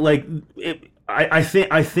I mean, like I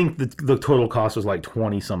think the total cost was like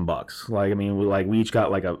 20 some bucks. Like, I mean, we each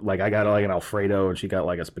got like I got like an Alfredo and she got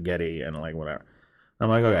like a spaghetti and like whatever. I'm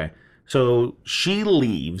like, okay. So she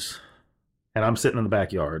leaves and I'm sitting in the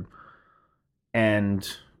backyard and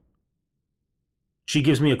she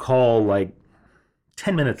gives me a call like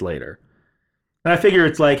 10 minutes later. And I figure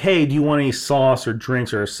it's like, hey, do you want any sauce or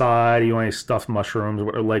drinks or a side? Do you want any stuffed mushrooms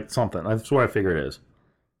or like something? That's what I figure it is.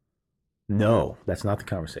 No, that's not the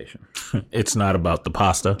conversation. It's not about the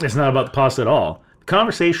pasta. It's not about the pasta at all. The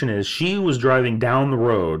conversation is she was driving down the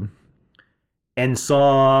road and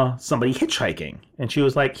saw somebody hitchhiking. And she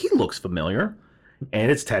was like, he looks familiar. And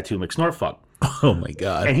it's Tattoo McSnortfuck. Oh, my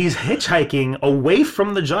God. And he's hitchhiking away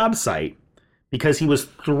from the job site because he was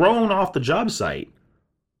thrown off the job site.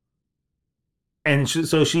 And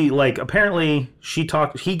so she, like, apparently she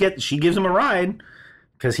gives him a ride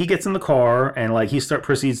because he gets in the car and, like,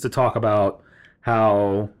 proceeds to talk about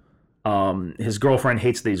how his girlfriend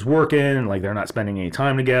hates that he's working and, like, they're not spending any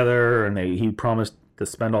time together and he promised to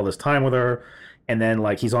spend all this time with her. And then,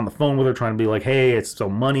 like, he's on the phone with her trying to be like, hey, it's so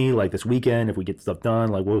money, like, this weekend, if we get stuff done,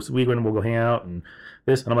 like, this weekend we'll go hang out and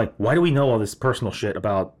this. And I'm like, why do we know all this personal shit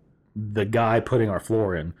about the guy putting our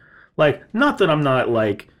floor in? Like, not that I'm not,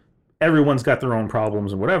 like, everyone's got their own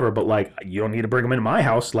problems and whatever, but, like, you don't need to bring them into my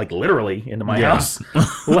house, like, literally into my house.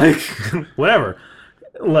 Like, whatever.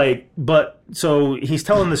 Like, but, so he's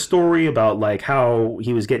telling the story about, like, how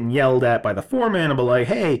he was getting yelled at by the foreman about, like,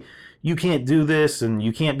 hey, you can't do this and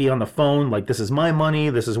you can't be on the phone. Like, this is my money.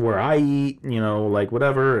 This is where I eat, you know, like,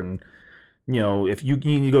 whatever. And, you know, if you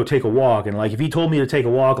need to go take a walk and, like, if he told me to take a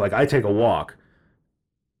walk, like, I take a walk.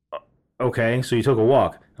 Okay, so you took a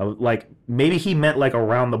walk. Like, maybe he meant, like,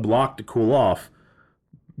 around the block to cool off.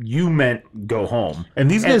 You meant go home. And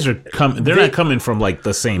these guys are they're not coming from, like,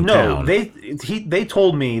 the same town. No, they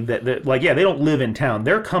told me that, like, yeah, they don't live in town.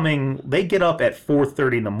 They get up at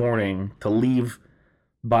 4:30 in the morning to leave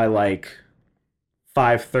by, like,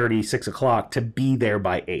 5:30, 6 o'clock to be there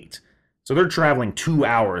by 8. So they're traveling 2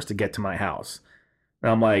 hours to get to my house.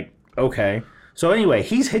 And I'm like, okay. So anyway,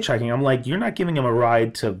 he's hitchhiking. I'm like, you're not giving him a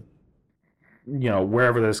ride to, you know,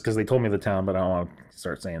 wherever this, because they told me the town, but I don't want to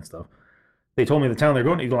start saying stuff. They told me the town they're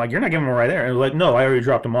going to. You're like, you're not giving him a ride there. And I was like, no, I already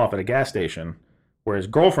dropped him off at a gas station where his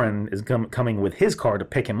girlfriend is coming with his car to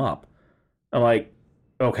pick him up. I'm like,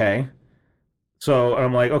 okay. So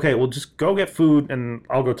I'm like, okay, well, just go get food and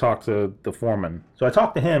I'll go talk to the foreman. So I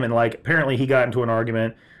talked to him and, like, apparently he got into an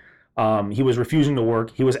argument. He was refusing to work.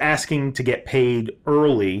 He was asking to get paid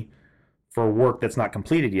early for work that's not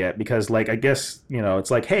completed yet because, like, I guess, you know, it's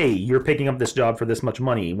like, hey, you're picking up this job for this much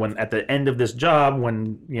money. When at the end of this job,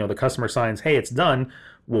 when, you know, the customer signs, hey, it's done,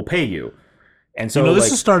 we'll pay you. And so, you know, this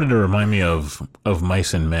like, is starting to remind me of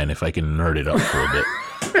Mice and Men, if I can nerd it up for a bit.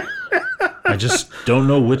 I just don't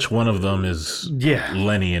know which one of them is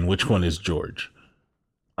Lenny and which one is George.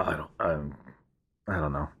 I don't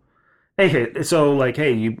know. Hey, so, like,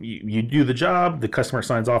 hey, you do the job, the customer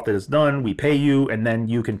signs off that it's done, we pay you, and then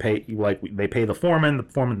you can pay, like, they pay the foreman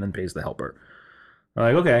then pays the helper. I'm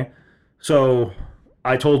like, okay. So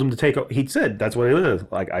I told him to he said that's what it is.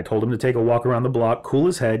 Like, I told him to take a walk around the block, cool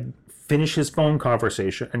his head, finish his phone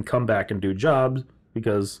conversation, and come back and do jobs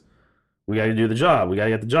because we got to do the job. We got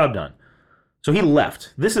to get the job done. So he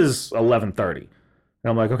left. This is 11:30.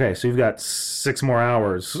 And I'm like, okay, so you've got 6 more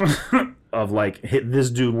hours of, like, this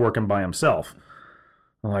dude working by himself.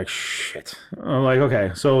 I'm like, shit. I'm like,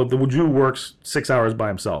 okay, so the Jew works 6 hours by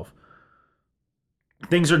himself.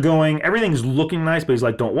 Things are going, everything's looking nice, but he's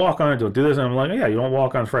like, don't walk on it, don't do this. And I'm like, yeah, you don't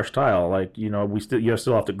walk on fresh tile. Like, you know, you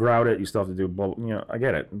still have to grout it, you still have to do, you know, I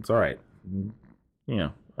get it. It's all right.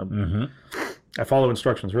 You know, I follow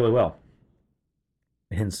instructions really well.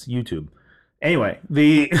 Hence YouTube. Anyway,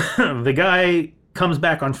 the guy comes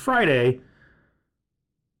back on Friday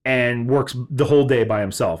and works the whole day by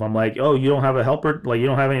himself. I'm like, oh, you don't have a helper? Like, you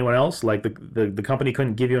don't have anyone else? Like, the company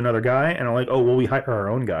couldn't give you another guy? And I'm like, oh, well, we hire our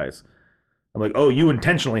own guys. I'm like, oh, you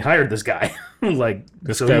intentionally hired this guy. Like,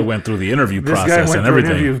 this guy went through the interview process and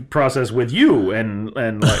everything. Interview process with you, and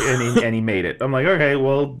he made it. I'm like, okay,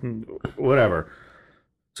 well, whatever.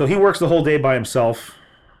 So he works the whole day by himself.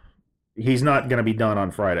 He's not going to be done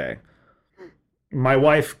on Friday. My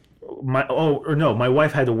wife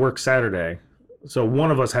had to work Saturday, so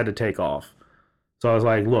one of us had to take off. So I was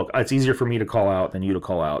like, look, it's easier for me to call out than you to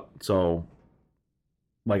call out. So,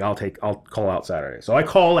 like, I'll call out Saturday. So I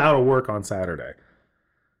call out of work on Saturday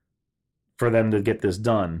for them to get this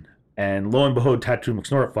done. And lo and behold, Tattoo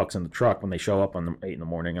McSnortfuck's in the truck when they show up on 8 in the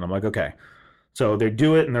morning. And I'm like, okay. So they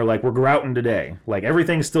do it, and they're like, we're grouting today. Like,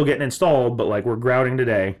 everything's still getting installed, but, like, we're grouting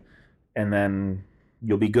today, and then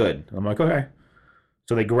you'll be good. I'm like, okay.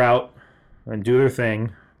 So they grout, and do their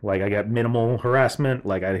thing. Like I got minimal harassment.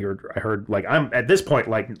 Like I heard like I'm at this point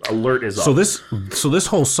like alert is up. So this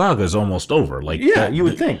whole saga is almost over. Like yeah, you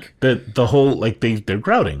would think that the whole like they're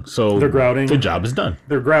grouting. So they're grouting. The job is done.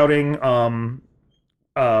 They're grouting.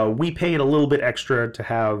 We paid a little bit extra to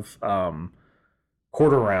have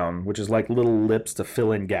quarter round, which is like little lips to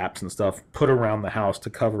fill in gaps and stuff, put around the house to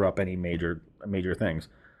cover up any major things.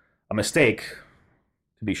 A mistake,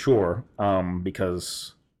 to be sure,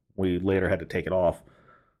 because we later had to take it off.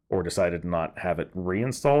 Or decided to not have it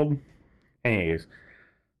reinstalled. Anyways,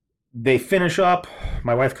 they finish up.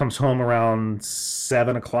 My wife comes home around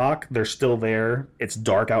 7 o'clock. They're still there. It's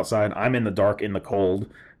dark outside. I'm in the dark, in the cold.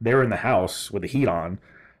 They're in the house with the heat on,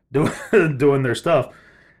 doing their stuff.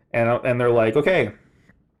 And they're like, okay,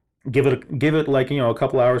 give it like, a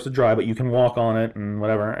couple hours to dry, but you can walk on it and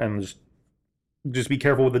whatever. And just be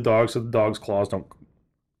careful with the dog so the dog's claws don't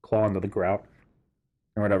claw into the grout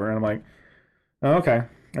or whatever. And I'm like, oh, okay.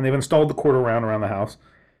 And they've installed the quarter round around the house.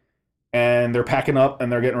 And they're packing up and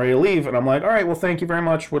they're getting ready to leave. And I'm like, all right, well, thank you very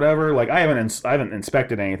much, whatever. Like, I haven't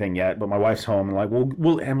inspected anything yet, but my wife's home. And like,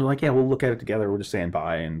 and we're like, yeah, we'll look at it together. We're just saying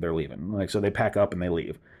bye, and they're leaving. Like, so they pack up and they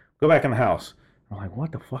leave. Go back in the house. I'm like,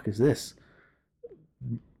 what the fuck is this?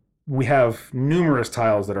 We have numerous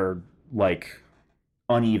tiles that are like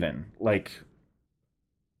uneven. Like,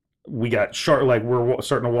 we got sharp. Like, we're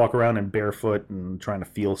starting to walk around in barefoot and trying to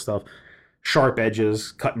feel stuff. Sharp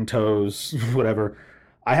edges, cutting toes, whatever.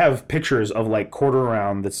 I have pictures of like quarter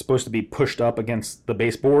round that's supposed to be pushed up against the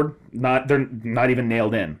baseboard. They're not even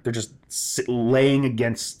nailed in. They're just laying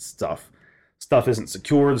against stuff. Stuff isn't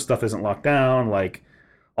secured. Stuff isn't locked down. Like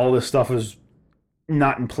all this stuff is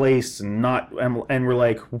not in place and we're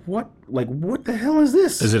like, what? Like what the hell is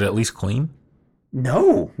this? Is it at least clean?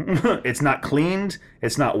 No, it's not cleaned.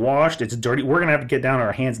 It's not washed. It's dirty. We're gonna have to get down on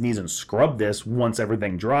our hands and knees and scrub this once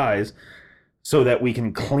everything dries, so that we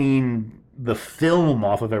can clean the film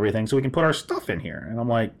off of everything so we can put our stuff in here. And I'm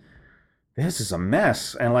like, this is a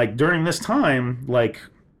mess. And like during this time, like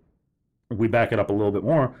we back it up a little bit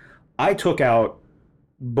more, I took out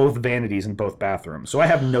both vanities in both bathrooms. So I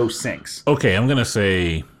have no sinks. Okay, I'm going to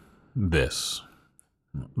say this.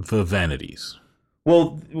 The vanities.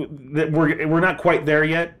 Well, we're not quite there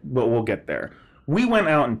yet, but we'll get there. We went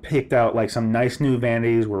out and picked out like some nice new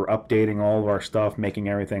vanities. We're updating all of our stuff, making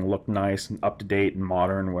everything look nice and up to date and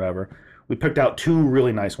modern and whatever. We picked out two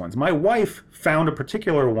really nice ones. My wife found a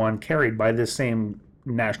particular one carried by this same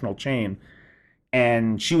national chain,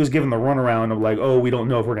 and she was given the runaround of like, oh, we don't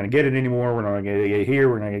know if we're going to get it anymore. We're not going to get it here.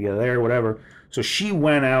 We're not going to get it there, whatever. So she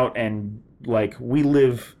went out and like, we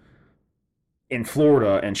live in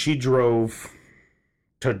Florida, and she drove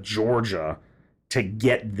to Georgia to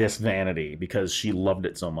get this vanity because she loved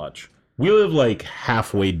it so much. We live like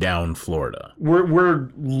halfway down Florida. We're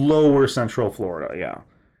lower central Florida, yeah.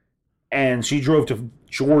 And she drove to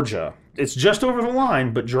Georgia. It's just over the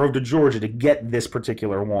line, but drove to Georgia to get this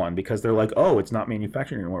particular one because they're like, oh, it's not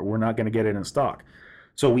manufactured anymore. We're not going to get it in stock.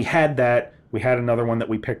 So we had that. We had another one that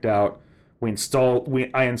we picked out. I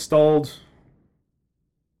installed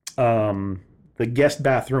the guest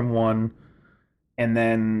bathroom one, and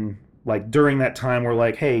then like during that time we're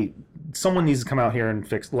like, hey, someone needs to come out here and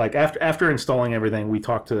fix, like after installing everything, we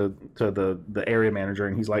talked to the area manager,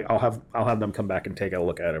 and he's like, I'll have them come back and take a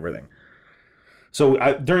look at everything. So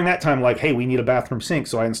during that time, like, hey, we need a bathroom sink.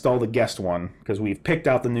 So I installed the guest one because we've picked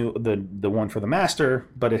out the one for the master,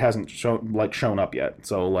 but it hasn't shown up yet.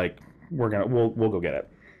 So like we'll go get it.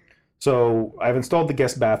 So I've installed the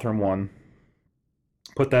guest bathroom one,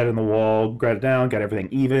 put that in the wall, grit it down, got everything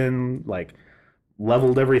even, like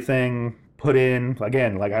leveled everything, put in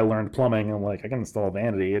again. Like I learned plumbing, and like I can install a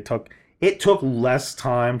vanity. It took less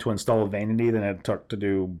time to install a vanity than it took to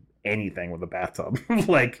do anything with a bathtub,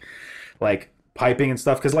 like piping and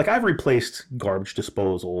stuff. Because like I've replaced garbage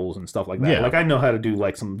disposals and stuff like that. Yeah. Like I know how to do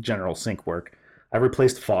like some general sink work. I've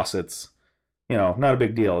replaced faucets. Not a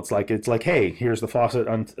big deal. It's like hey, here's the faucet.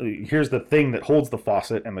 Here's the thing that holds the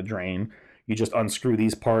faucet and the drain. You just unscrew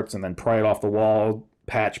these parts and then pry it off the wall,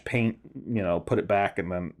 patch, paint, put it back, and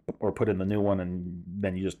then or put in the new one, and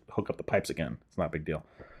then you just hook up the pipes again. It's not a big deal.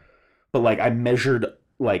 But like I measured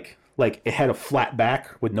like it had a flat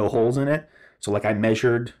back with no holes in it. So like I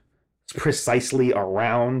measured precisely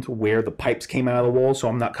around where the pipes came out of the wall. So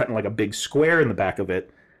I'm not cutting like a big square in the back of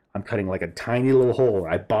it. I'm cutting like a tiny little hole.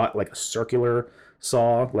 I bought like a circular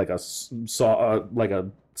saw, like a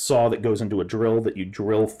saw that goes into a drill that you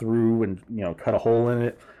drill through and cut a hole in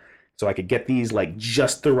it. So I could get these like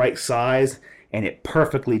just the right size, and it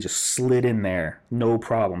perfectly just slid in there, no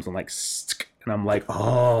problems. I'm like, I'm like,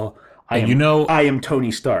 oh, I am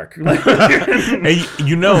Tony Stark. And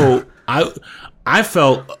I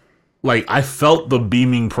felt like I felt the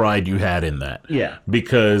beaming pride you had in that. Yeah.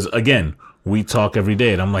 Because again, we talk every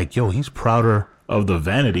day, and I'm like, yo, he's prouder of the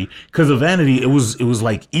vanity, because the vanity, it was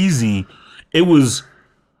like easy. It was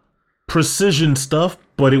precision stuff,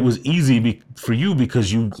 but it was easy for you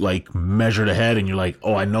because you like measured ahead, and you're like,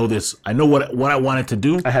 oh, I know this. I know what I wanted to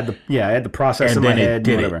do. I had the process And in my then it head,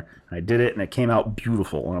 did and it. whatever. I did it, and it came out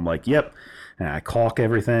beautiful. And I'm like, yep. And I caulk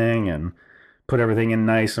everything and put everything in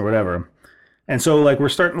nice or whatever. And so like we're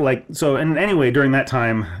starting like so. And anyway, during that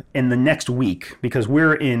time, in the next week, because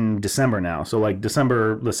we're in December now, so like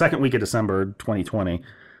December, the second week of December 2020,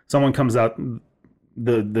 someone comes out.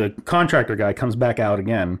 The contractor guy comes back out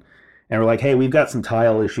again. And we're like, hey, we've got some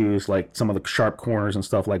tile issues, like some of the sharp corners and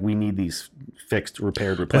stuff. Like, we need these fixed,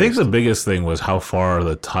 repaired, replaced. I think the biggest thing was how far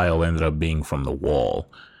the tile ended up being from the wall.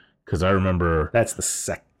 Because I remember... That's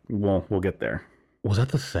the we'll get there. Was that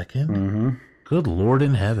the second? Mm-hmm. Good Lord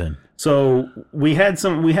in heaven. So we had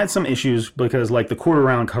some issues because, like, the quarter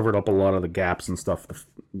round covered up a lot of the gaps and stuff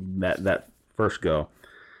that first go.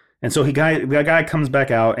 And so the guy comes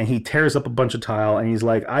back out, and he tears up a bunch of tile, and he's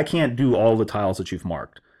like, I can't do all the tiles that you've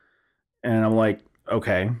marked. And I'm like,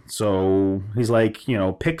 okay. So he's like,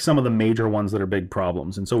 pick some of the major ones that are big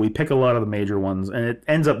problems. And so we pick a lot of the major ones, and it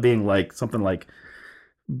ends up being like something like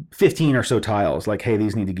 15 or so tiles. Like, hey,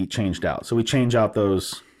 these need to get changed out. So we change out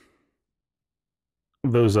those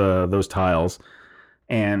tiles,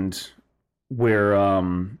 and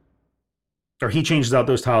he changes out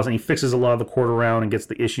those tiles, and he fixes a lot of the quarter round and gets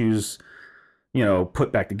the issues,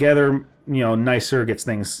 put back together, nicer, gets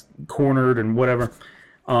things cornered and whatever.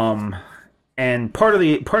 And part of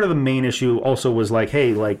the main issue also was like,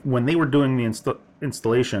 hey, like when they were doing the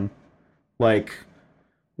installation, like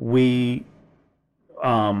we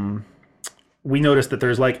noticed that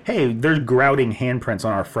there's like, hey, there's grouting handprints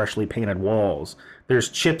on our freshly painted walls. There's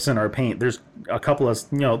chips in our paint. There's a couple of,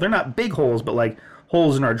 they're not big holes, but like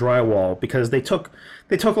holes in our drywall because they took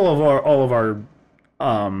all of our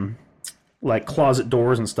like closet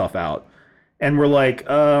doors and stuff out. And we're like,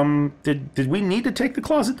 did we need to take the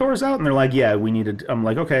closet doors out? And they're like, yeah, we needed. I'm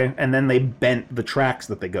like, okay. And then they bent the tracks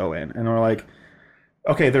that they go in, and we're like,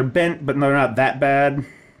 okay, they're bent, but they're not that bad.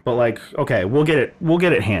 But like, okay, we'll get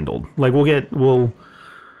it handled. Like we'll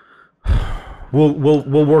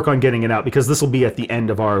work on getting it out because this will be at the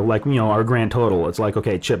end of our our grand total. It's like,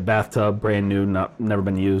 okay, chip bathtub, brand new, never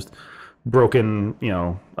been used, broken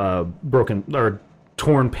or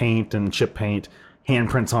torn paint and chip paint.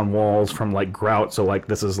 Handprints on walls from like grout, so like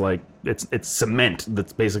this is like it's cement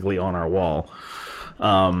that's basically on our wall,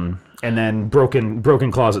 and then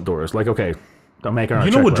broken closet doors. Like, okay, don't make our.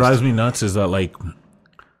 You know what drives me nuts is that like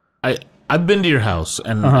I've been to your house,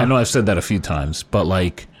 and I know I've said that a few times, but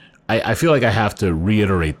like I feel like I have to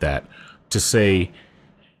reiterate that to say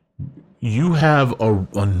you have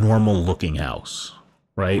a normal looking house,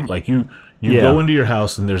 right? Like you go into your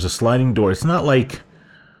house and there's a sliding door. It's not like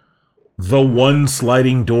the one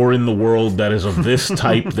sliding door in the world that is of this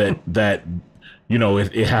type that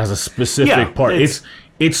it has a specific part.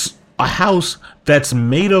 It's a house that's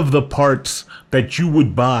made of the parts that you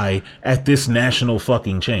would buy at this national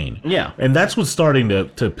fucking chain. Yeah. And that's what's starting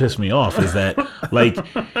to piss me off is that like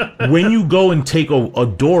when you go and take a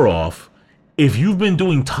door off, if you've been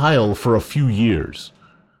doing tile for a few years,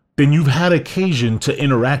 then you've had occasion to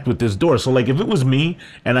interact with this door. So like if it was me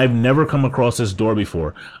and I've never come across this door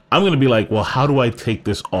before, I'm going to be like, well, how do I take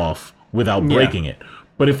this off without breaking it?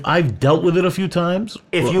 But if I've dealt with it a few times,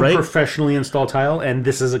 if you professionally install tile, and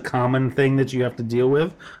this is a common thing that you have to deal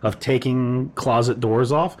with of taking closet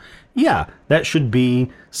doors off, yeah, that should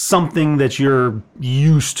be something that you're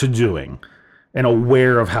used to doing and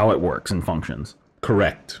aware of how it works and functions.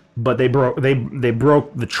 Correct. But they broke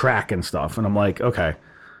the track and stuff, and I'm like, okay.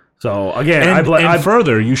 So again, and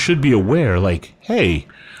further, you should be aware, like, hey,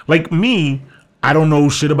 like me, I don't know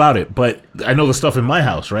shit about it, but I know the stuff in my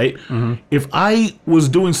house, right? Mm-hmm. If I was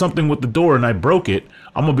doing something with the door and I broke it,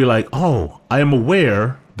 I'm gonna be like, oh, I am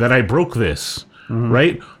aware that I broke this,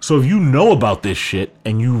 right? So if you know about this shit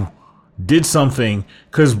and you did something,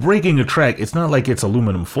 because breaking a track, it's not like it's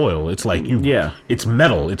aluminum foil. It's like it's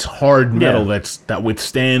metal. It's hard metal that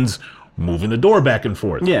withstands moving the door back and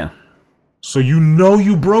forth. Yeah. So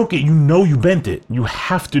you broke it, you bent it. You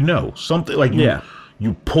have to know. Something like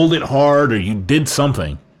you pulled it hard or you did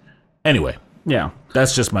something. Anyway. Yeah.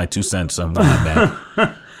 That's just my 2 cents on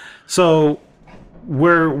that. So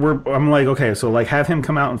I'm like, okay, so like have him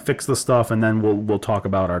come out and fix the stuff and then we'll talk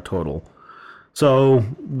about our total. So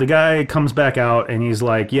the guy comes back out and he's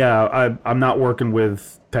like, yeah, I'm not working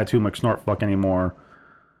with Tattoo McSnortfuck anymore.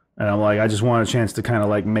 And I'm like, I just want a chance to kind of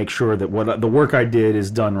like make sure that what the work I did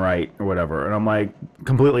is done right or whatever. And I'm like,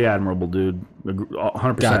 completely admirable, dude.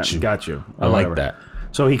 100%. Got you. I like that.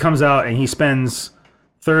 So he comes out and he spends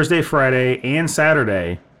Thursday, Friday, and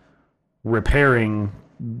Saturday repairing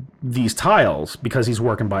these tiles because he's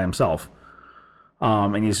working by himself.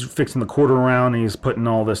 And he's fixing the quarter around and he's putting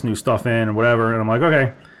all this new stuff in and whatever. And I'm like,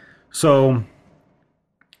 okay. So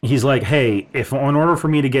he's like, hey, if in order for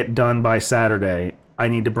me to get done by Saturday, I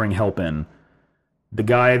need to bring help in. The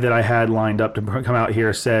guy that I had lined up to come out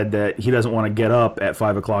here said that he doesn't want to get up at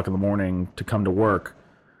 5 o'clock in the morning to come to work.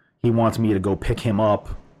 He wants me to go pick him up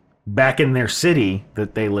back in their city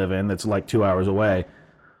that they live in, that's like 2 hours away,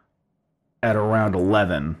 at around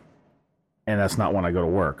 11. And that's not when I go to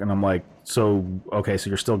work. And I'm like, so, okay, so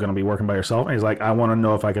you're still going to be working by yourself? And he's like, I want to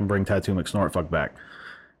know if I can bring Tattoo McSnortfuck back.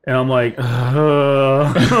 And I'm like,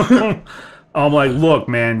 I'm like, look,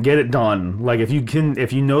 man, get it done. Like, if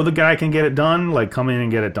you know the guy can get it done, like, come in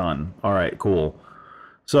and get it done. All right, cool.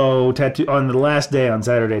 So, on the last day, on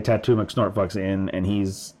Saturday, Tattoo McSnortfuck's in, and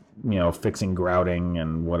he's, fixing grouting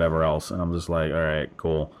and whatever else. And I'm just like, all right,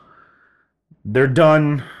 cool. They're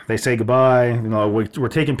done. They say goodbye. We're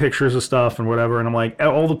taking pictures of stuff and whatever. And I'm like,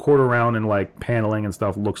 all the quarter round and, like, paneling and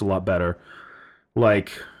stuff looks a lot better.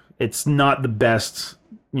 Like, it's not the best,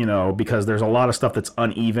 because there's a lot of stuff that's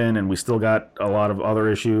uneven and we still got a lot of other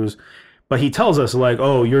issues. But he tells us, like,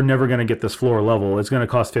 oh, you're never going to get this floor level. It's going to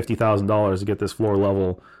cost $50,000 to get this floor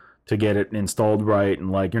level to get it installed right.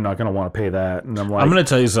 And, like, you're not going to want to pay that. And I'm like, I'm going to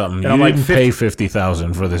tell you something. You didn't pay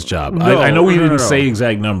 $50,000 for this job. No, I know we didn't say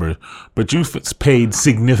exact numbers, but you paid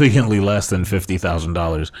significantly less than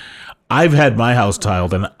 $50,000. I've had my house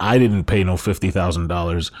tiled, and I didn't pay no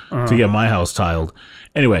 $50,000 to get my house tiled.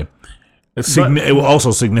 Anyway, it was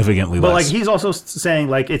also significantly less. But, like, he's also saying,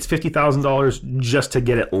 like, it's $50,000 just to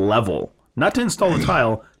get it level. Not to install the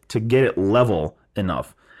tile, to get it level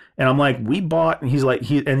enough. And I'm like, we bought, and he's like,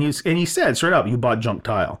 he said straight up, you bought junk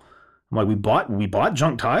tile. I'm like, we bought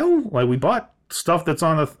junk tile? Like, we bought stuff that's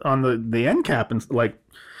on the end cap, and, like,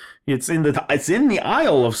 it's in the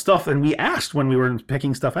aisle of stuff. And we asked when we were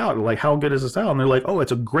picking stuff out, like, how good is this tile? And they're like, oh,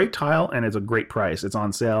 it's a great tile and it's a great price. It's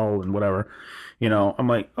on sale and whatever. I'm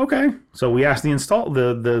like, okay. So we asked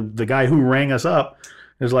the guy who rang us up,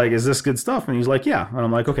 is like, is this good stuff? And he's like, yeah. And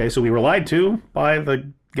I'm like, okay. So we were lied to by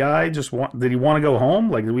the guy. Did he want to go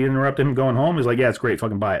home? Like, did we interrupt him going home? He's like, yeah, it's great.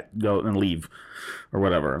 Fucking buy it. Go and leave or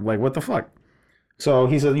whatever. Like, what the fuck? So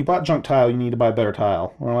he said, you bought junk tile. You need to buy better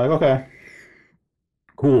tile. And I'm like, okay.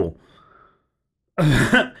 Cool.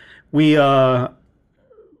 We were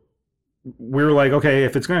like, okay,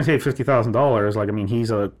 if it's going to take $50,000, like, I mean,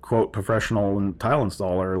 he's a quote professional tile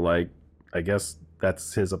installer. Like, I guess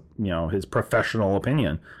that's his, his professional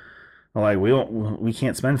opinion. Like, we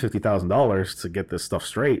can't spend $50,000 to get this stuff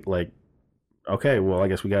straight. Like, okay, well, I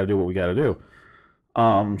guess we got to do what we got to do.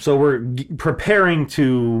 So we're preparing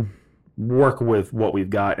to work with what we've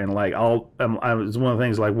got, and like, it's one of the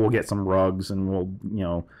things, like, we'll get some rugs and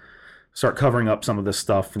we'll, start covering up some of this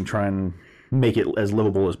stuff and try and make it as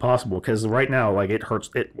livable as possible. Because right now, like, it hurts.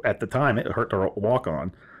 At the time, it hurt to walk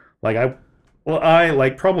on. Like, I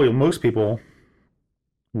like probably most people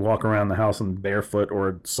walk around the house in barefoot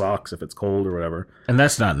or socks if it's cold or whatever. And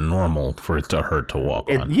that's not normal for it to hurt to walk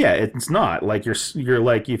on. Yeah, it's not. Like, you're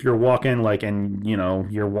like, if you're walking, like, and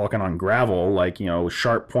you're walking on gravel, like,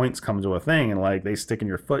 sharp points come to a thing and, like, they stick in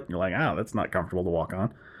your foot and you're like, oh, that's not comfortable to walk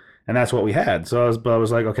on. And that's what we had. So I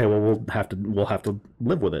was like, okay, well, we'll have to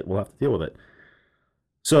live with it. We'll have to deal with it.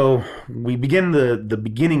 So we begin the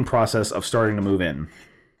beginning process of starting to move in.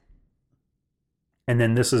 And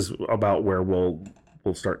then this is about where we'll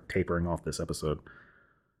start tapering off this episode,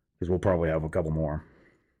 because we'll probably have a couple more.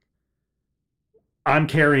 I'm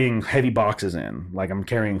carrying heavy boxes in. Like, I'm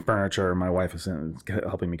carrying furniture. My wife is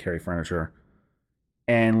helping me carry furniture.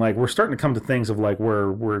 And, like, we're starting to come to things of, like,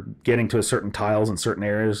 we're getting to certain tiles in certain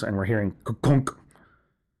areas, and we're hearing kunk.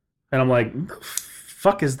 And I'm like,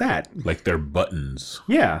 fuck is that? Like, they're buttons.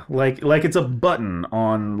 Yeah, like it's a button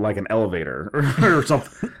on, like, an elevator or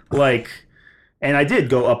something. Like, and I did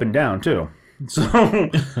go up and down too.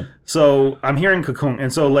 So I'm hearing cocoon,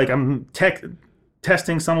 and so, like, I'm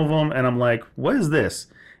testing some of them, and I'm like, what is this?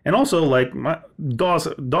 And also, like, my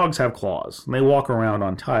dogs have claws, and they walk around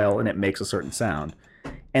on tile, and it makes a certain sound.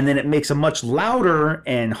 And then it makes a much louder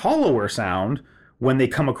and hollower sound when they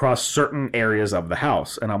come across certain areas of the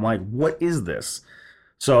house. And I'm like, what is this?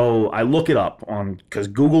 So I look it up because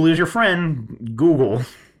Google is your friend. Google.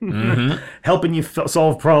 Mm-hmm. Helping you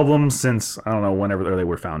solve problems since, I don't know, whenever they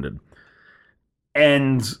were founded.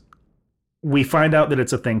 And we find out that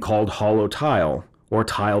it's a thing called hollow tile, or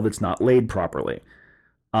tile that's not laid properly.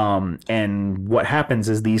 And what happens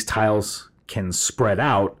is these tiles can spread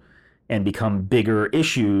out and become bigger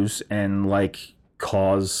issues and like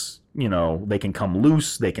cause, they can come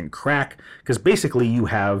loose, they can crack, because basically you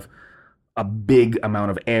have a big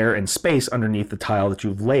amount of air and space underneath the tile that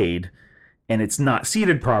you've laid, and it's not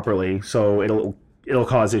seated properly, so it'll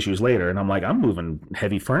cause issues later. And I'm like, I'm moving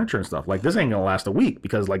heavy furniture and stuff. Like, this ain't gonna last a week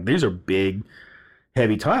because like these are big,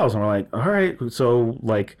 heavy tiles. And we're like, all right, so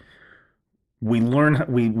like we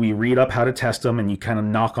read up how to test them, and you kind of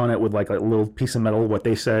knock on it with like a little piece of metal. What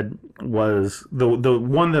they said was the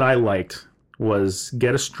one that I liked was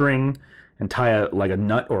get a string and tie like a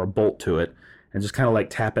nut or a bolt to it, and just kind of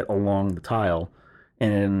like tap it along the tile,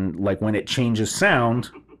 and like when it changes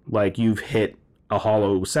sound, like you've hit a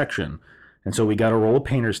hollow section. And so we got a roll of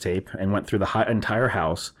painter's tape and went through the entire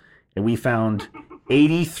house, and we found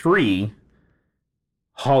 83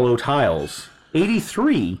 hollow tiles.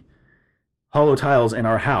 83 hollow tiles in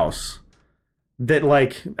our house that,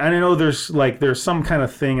 like, I don't know, there's some kind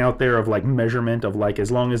of thing out there of like measurement of like, as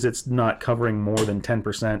long as it's not covering more than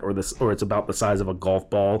 10% or it's about the size of a golf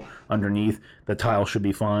ball underneath, the tile should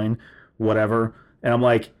be fine, whatever. And I'm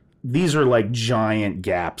like, these are like giant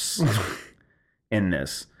gaps in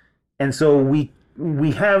this. And so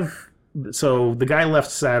so the guy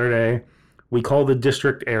left Saturday. We called the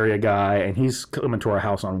district area guy, and he's coming to our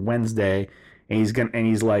house on Wednesday, and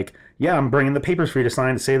he's like, yeah, I'm bringing the papers for you to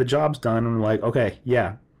sign to say the job's done. And I'm like, okay,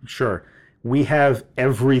 yeah, sure. We have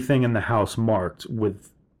everything in the house marked with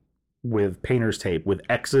painter's tape, with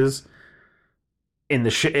X's in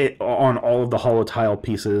on all of the hollow tile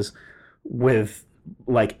pieces, with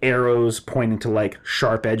like arrows pointing to like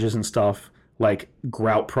sharp edges and stuff, like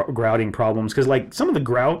grouting problems, because like some of the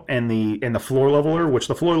grout and the floor leveler, which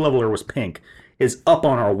the floor leveler was pink, is up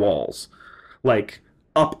on our walls, like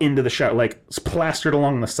up into the shower, like it's plastered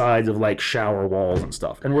along the sides of like shower walls and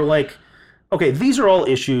stuff. And we're like, okay, these are all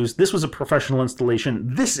issues. This was a professional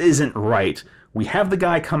installation. This isn't right. We have the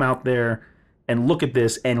guy come out there and look at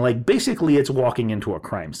this, and like basically it's walking into a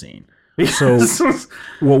crime scene. So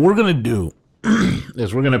what we're gonna do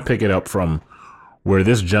is we're gonna pick it up from where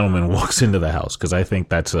this gentleman walks into the house, because I think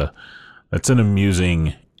that's an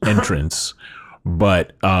amusing entrance.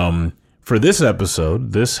 But for this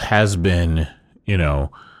episode, this has been,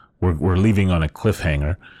 we're leaving on a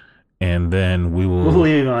cliffhanger, and then we're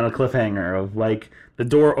leaving on a cliffhanger of like the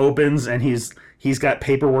door opens and he's got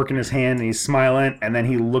paperwork in his hand and he's smiling, and then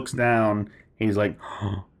he looks down, he's like,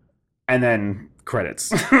 and then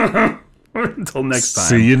credits. Until next time.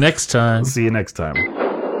 See you next time. See you next time.